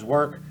of God's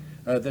work.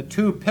 The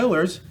two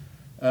pillars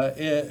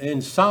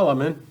in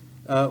Solomon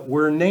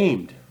were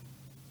named.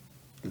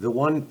 The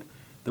one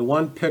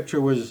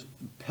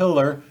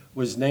pillar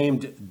was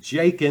named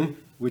Jachin,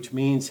 which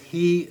means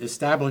he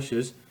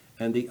establishes,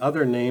 and the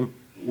other name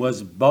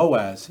was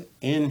Boaz.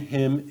 In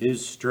him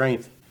is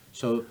strength.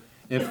 So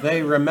if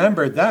they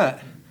remembered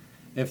that,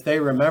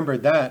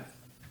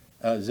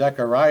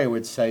 Zechariah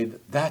would say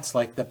that's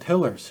like the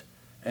pillars.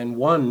 And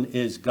one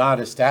is God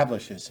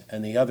establishes,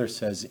 and the other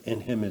says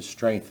in him is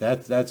strength.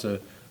 That's a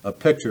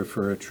picture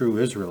for a true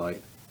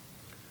Israelite.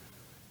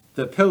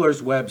 The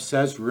pillars, Webb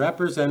says,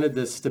 represented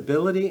the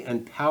stability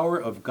and power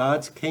of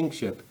God's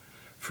kingship,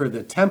 for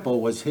the temple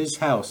was his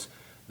house,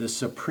 the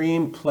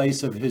supreme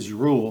place of his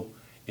rule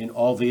in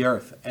all the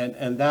earth.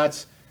 And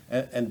that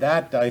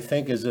I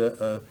think is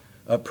a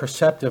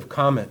perceptive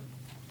comment.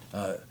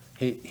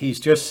 He's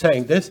just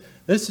saying this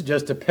is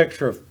just a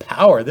picture of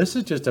power. This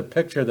is just a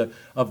picture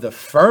of the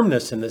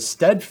firmness and the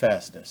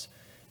steadfastness.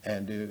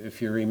 And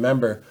if you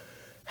remember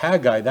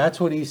Haggai, that's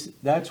what he's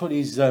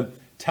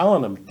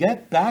telling them.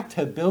 Get back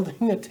to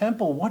building a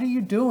temple. What are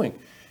you doing?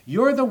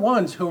 You're the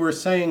ones who are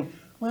saying,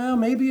 well,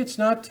 maybe it's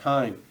not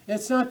time.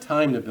 It's not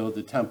time to build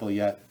the temple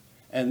yet.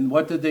 And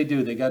what did they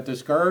do? They got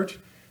discouraged.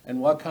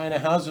 And what kind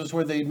of houses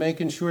were they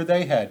making sure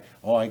they had?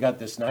 Oh, I got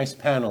this nice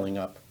paneling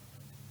up.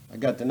 I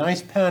got the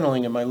nice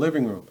paneling in my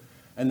living room.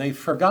 And they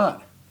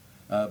forgot.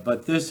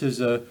 But this is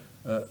a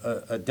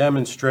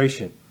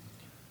demonstration.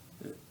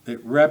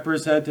 It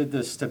represented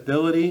the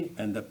stability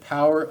and the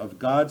power of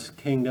God's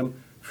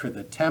kingdom, for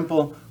the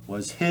temple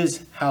was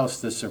his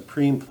house, the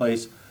supreme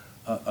place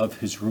of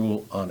his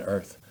rule on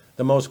earth.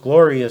 The most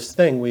glorious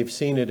thing, we've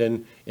seen it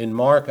in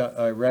Mark,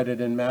 I read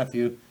it in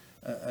Matthew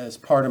as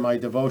part of my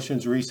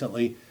devotions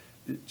recently.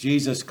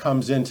 Jesus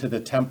comes into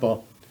the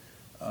temple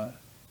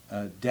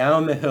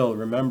down the hill.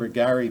 Remember,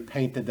 Gary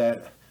painted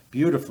that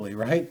beautifully,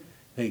 right?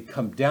 They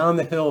come down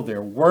the hill,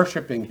 they're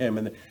worshiping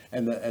him,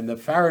 and the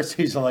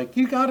Pharisees are like,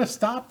 you got to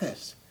stop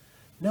this.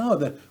 No,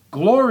 the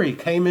glory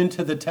came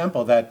into the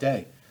temple that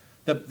day.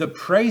 The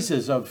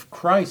praises of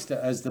Christ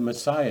as the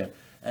Messiah.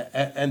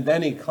 And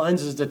then he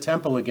cleanses the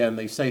temple again.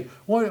 They say,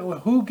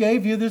 who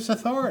gave you this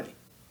authority?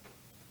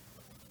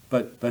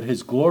 But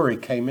his glory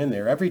came in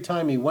there. Every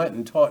time he went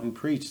and taught and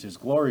preached, his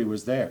glory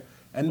was there.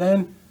 And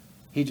then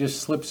he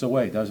just slips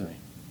away, doesn't he?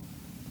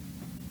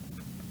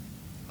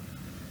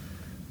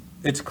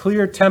 It's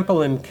clear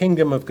temple and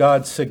kingdom of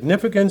God's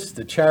significance.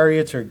 The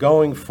chariots are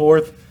going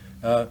forth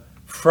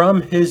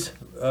from his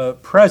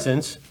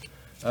presence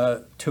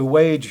to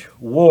wage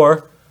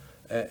war.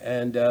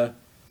 And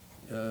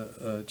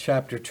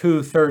chapter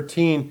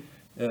 2:13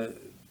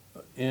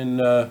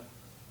 in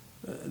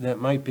That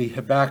might be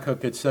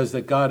Habakkuk. It says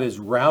that God has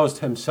roused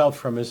himself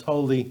from his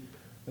holy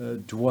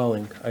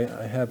dwelling.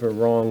 I have it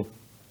wrong.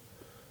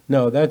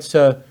 No, that's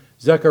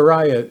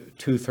Zechariah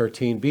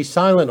 2:13. Be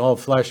silent, all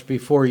flesh,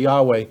 before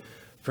Yahweh,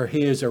 for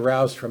he is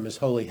aroused from his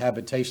holy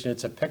habitation.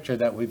 It's a picture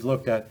that we've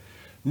looked at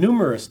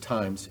numerous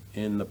times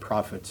in the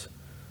prophets,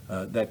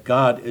 that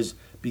God is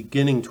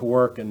beginning to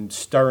work and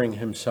stirring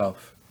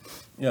himself.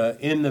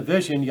 In the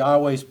vision,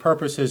 Yahweh's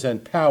purposes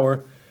and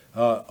power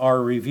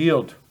are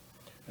revealed.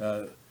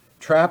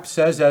 Trapp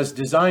says, as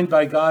designed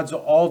by God's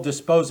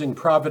all-disposing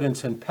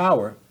providence and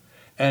power,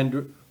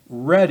 and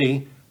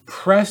ready,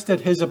 pressed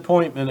at his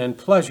appointment and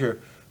pleasure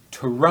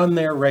to run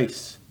their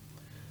race.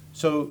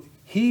 So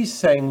he's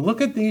saying, look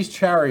at these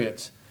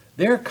chariots.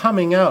 They're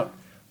coming out,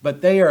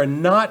 but they are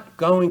not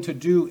going to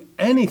do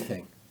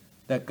anything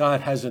that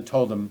God hasn't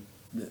told them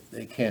that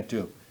they can't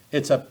do.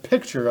 It's a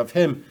picture of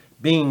him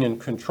being in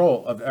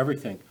control of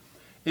everything.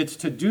 It's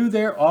to do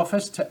their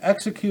office, to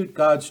execute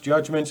God's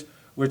judgments,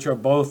 which are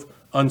both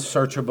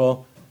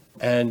unsearchable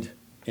and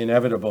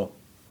inevitable.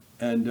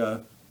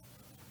 And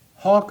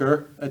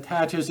Hawker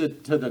attaches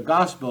it to the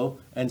gospel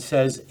and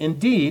says,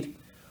 indeed,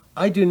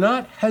 I do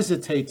not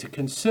hesitate to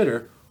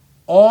consider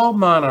all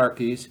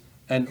monarchies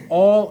and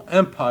all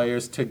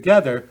empires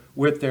together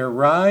with their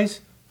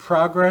rise,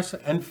 progress,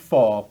 and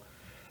fall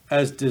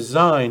as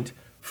designed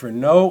for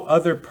no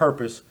other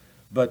purpose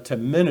but to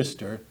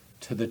minister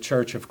to the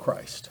Church of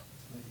Christ.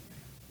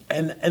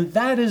 And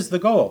that is the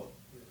goal.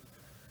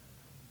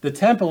 The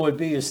temple would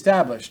be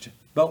established,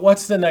 but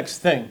what's the next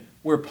thing?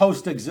 We're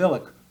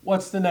post-exilic.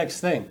 What's the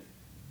next thing?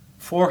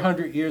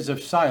 400 years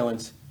of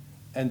silence,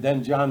 and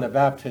then John the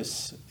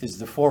Baptist is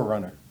the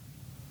forerunner.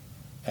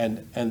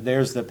 And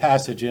there's the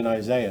passage in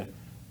Isaiah,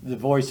 the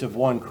voice of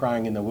one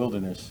crying in the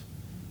wilderness,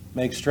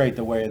 make straight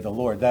the way of the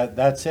Lord.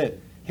 That's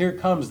it. Here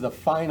comes the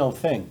final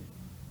thing.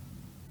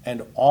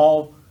 And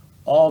all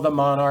the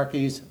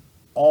monarchies,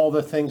 all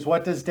the things,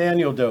 what does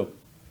Daniel do?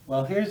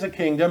 Well, here's a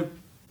kingdom,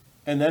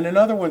 and then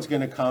another one's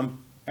going to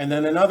come, and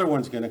then another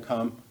one's going to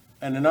come,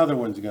 and another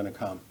one's going to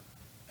come.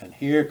 And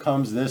here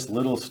comes this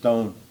little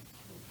stone.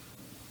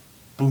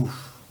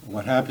 Boof.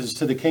 What happens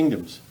to the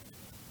kingdoms?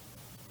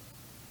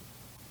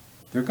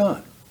 They're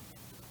gone.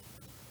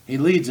 He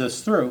leads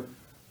us through.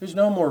 There's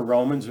no more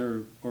Romans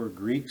or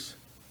Greeks.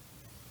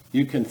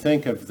 You can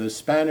think of the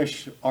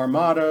Spanish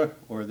Armada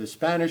or the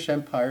Spanish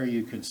Empire.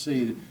 You could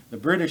see the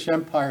British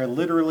Empire.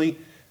 Literally,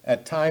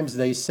 at times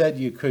they said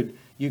you could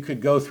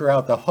go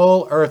throughout the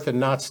whole earth and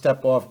not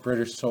step off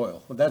British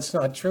soil. Well, that's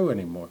not true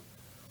anymore.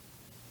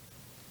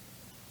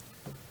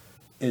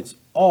 It's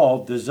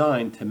all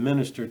designed to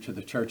minister to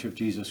the Church of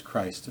Jesus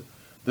Christ.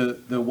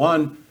 The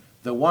one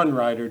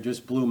writer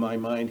just blew my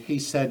mind. He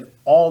said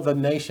all the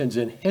nations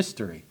in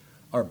history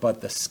are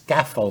but the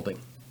scaffolding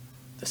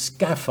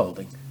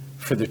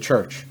for the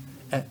church.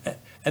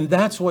 And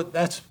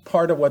that's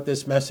part of what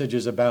this message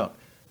is about.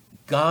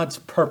 God's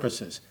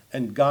purposes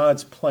and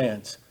God's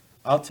plans.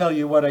 I'll tell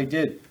you what I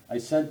did. I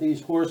sent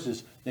these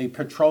horses. They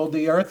patrolled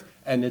the earth,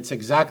 and it's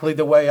exactly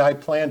the way I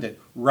planned it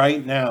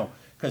right now,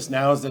 because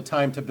now is the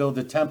time to build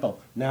the temple.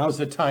 Now's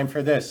the time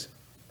for this.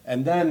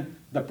 And then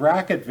the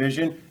bracket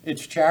vision,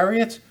 it's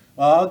chariots.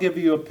 Well, I'll give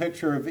you a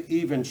picture of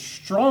even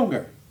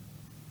stronger,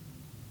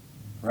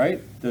 right?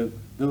 The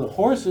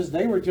horses,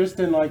 they were just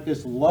in like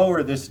this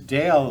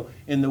dale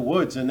in the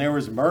woods, and there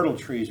was myrtle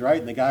trees, right?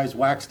 And the guys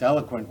waxed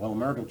eloquent. Well,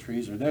 myrtle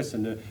trees are this,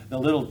 and the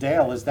little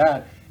dale is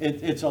that.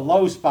 It's a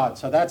low spot,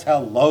 so that's how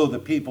low the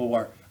people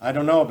were. I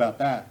don't know about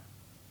that.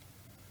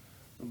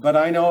 But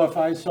I know if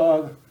I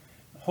saw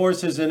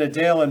horses in a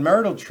dale and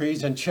myrtle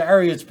trees and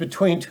chariots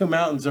between two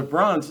mountains of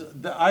bronze,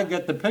 I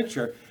get the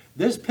picture.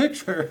 This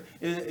picture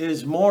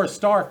is more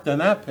stark than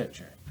that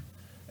picture.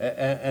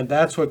 And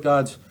that's what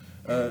God's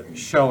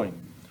showing.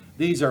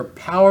 These are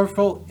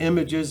powerful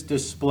images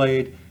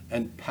displayed,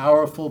 and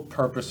powerful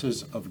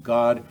purposes of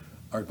God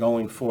are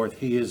going forth.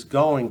 He is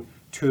going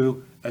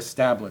to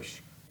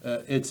establish.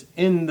 It's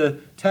in the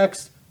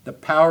text, the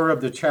power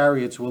of the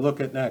chariots we'll look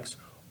at next.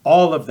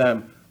 All of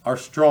them are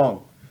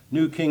strong.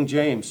 New King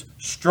James,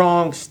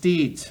 strong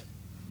steeds.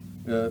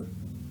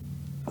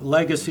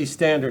 Legacy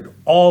Standard,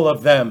 all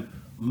of them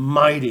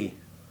mighty.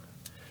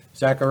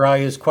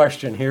 Zechariah's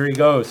question, here he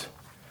goes.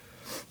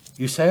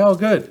 You say, oh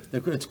good,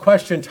 it's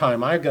question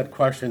time. I've got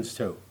questions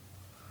too.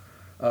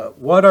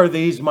 What are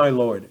these, my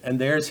Lord? And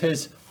there's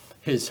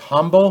his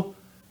humble,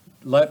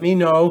 let me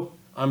know,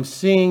 I'm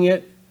seeing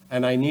it,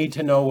 and I need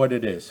to know what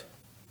it is.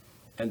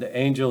 And the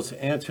angels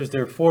answers,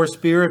 they're four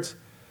spirits.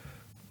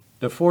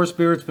 The four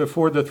spirits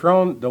before the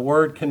throne. The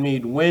word can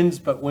mean winds,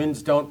 but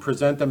winds don't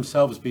present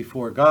themselves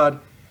before God.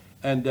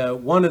 And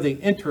one of the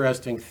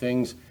interesting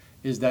things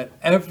is that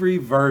every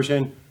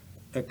version,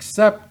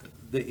 except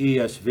the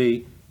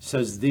ESV,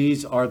 says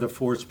these are the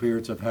four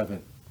spirits of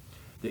heaven.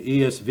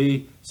 The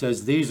ESV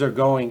says these are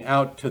going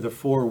out to the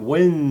four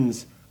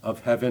winds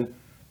of heaven,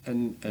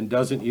 and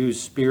doesn't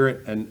use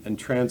spirit and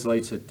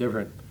translates it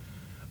different.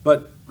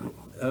 But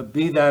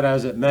be that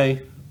as it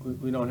may,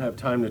 we don't have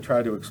time to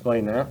try to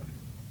explain that.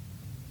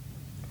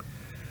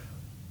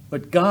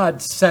 But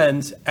God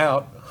sends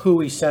out who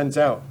he sends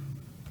out.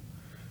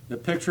 The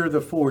picture of the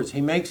fours.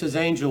 He makes his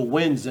angel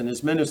winds and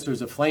his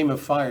ministers a flame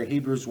of fire,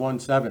 Hebrews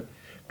 1:7.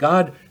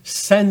 God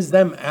sends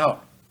them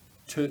out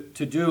to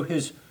do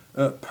his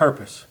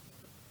purpose.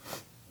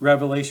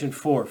 Revelation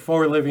 4,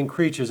 4 living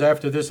creatures.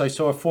 After this I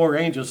saw 4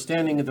 angels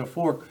standing at the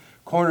 4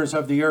 corners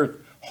of the earth,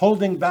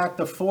 holding back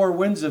the 4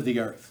 winds of the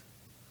earth.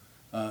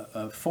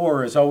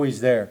 4 is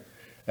always there.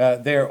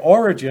 Their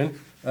origin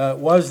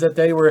was that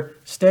they were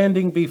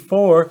standing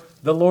before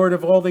the Lord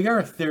of all the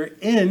earth. They're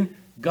in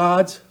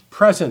God's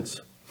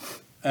presence.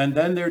 And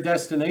then their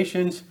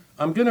destinations,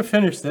 I'm going to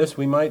finish this.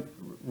 We might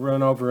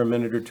run over a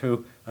minute or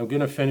two. I'm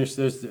going to finish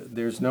this.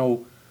 There's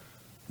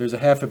a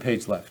half a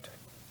page left.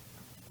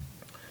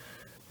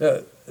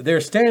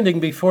 They're standing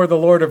before the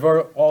Lord of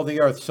all the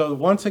earth. So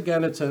once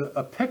again, it's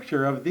a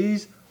picture of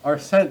these are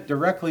sent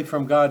directly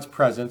from God's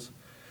presence.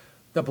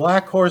 The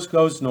black horse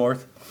goes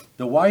north.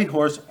 The white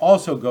horse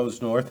also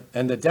goes north.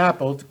 And the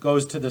dappled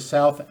goes to the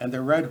south. And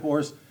the red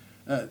horse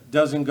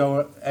doesn't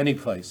go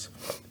anyplace.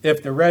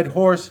 If the red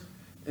horse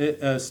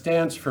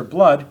stands for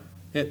blood,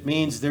 it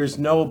means there's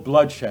no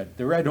bloodshed.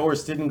 The red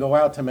horse didn't go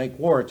out to make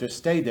war. It just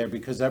stayed there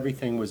because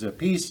everything was at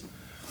peace.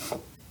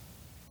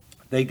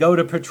 They go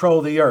to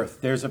patrol the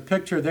earth. There's a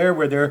picture there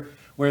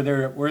where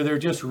they're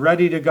just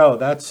ready to go.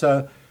 That's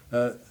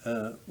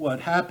what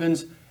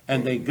happens.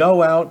 And they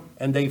go out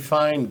and they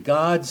find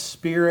God's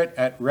Spirit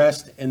at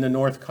rest in the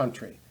North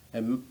Country.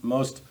 And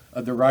most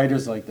of the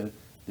writers, like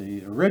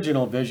the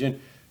original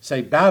vision,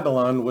 say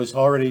Babylon was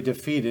already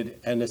defeated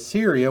and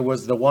Assyria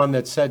was the one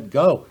that said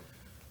go.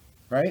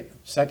 Right?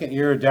 Second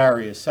year of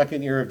Darius,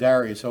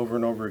 over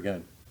and over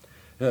again.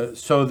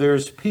 So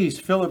there's peace.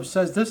 Philip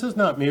says this is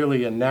not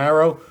merely a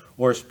narrow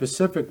or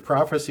specific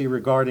prophecy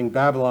regarding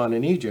Babylon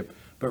and Egypt,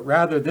 but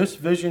rather this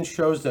vision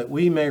shows that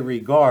we may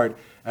regard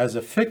as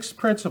a fixed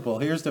principle.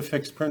 Here's the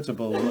fixed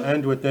principle. We'll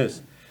end with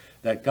this,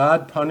 that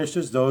God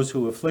punishes those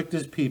who afflict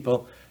his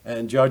people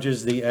and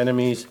judges the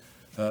enemies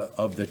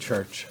of the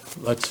church.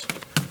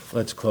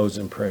 Let's close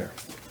in prayer.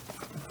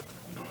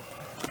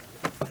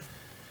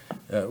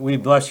 We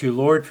bless you,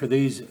 Lord, for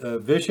these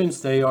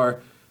visions. They are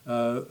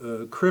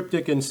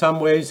cryptic in some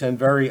ways and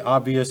very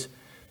obvious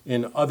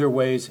in other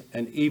ways,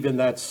 and even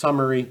that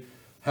summary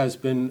has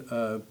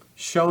been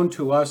shown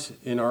to us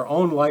in our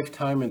own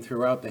lifetime and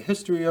throughout the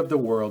history of the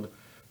world,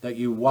 that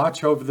you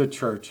watch over the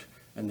church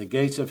and the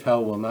gates of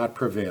hell will not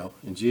prevail.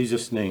 In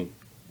Jesus' name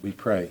we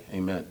pray. Amen.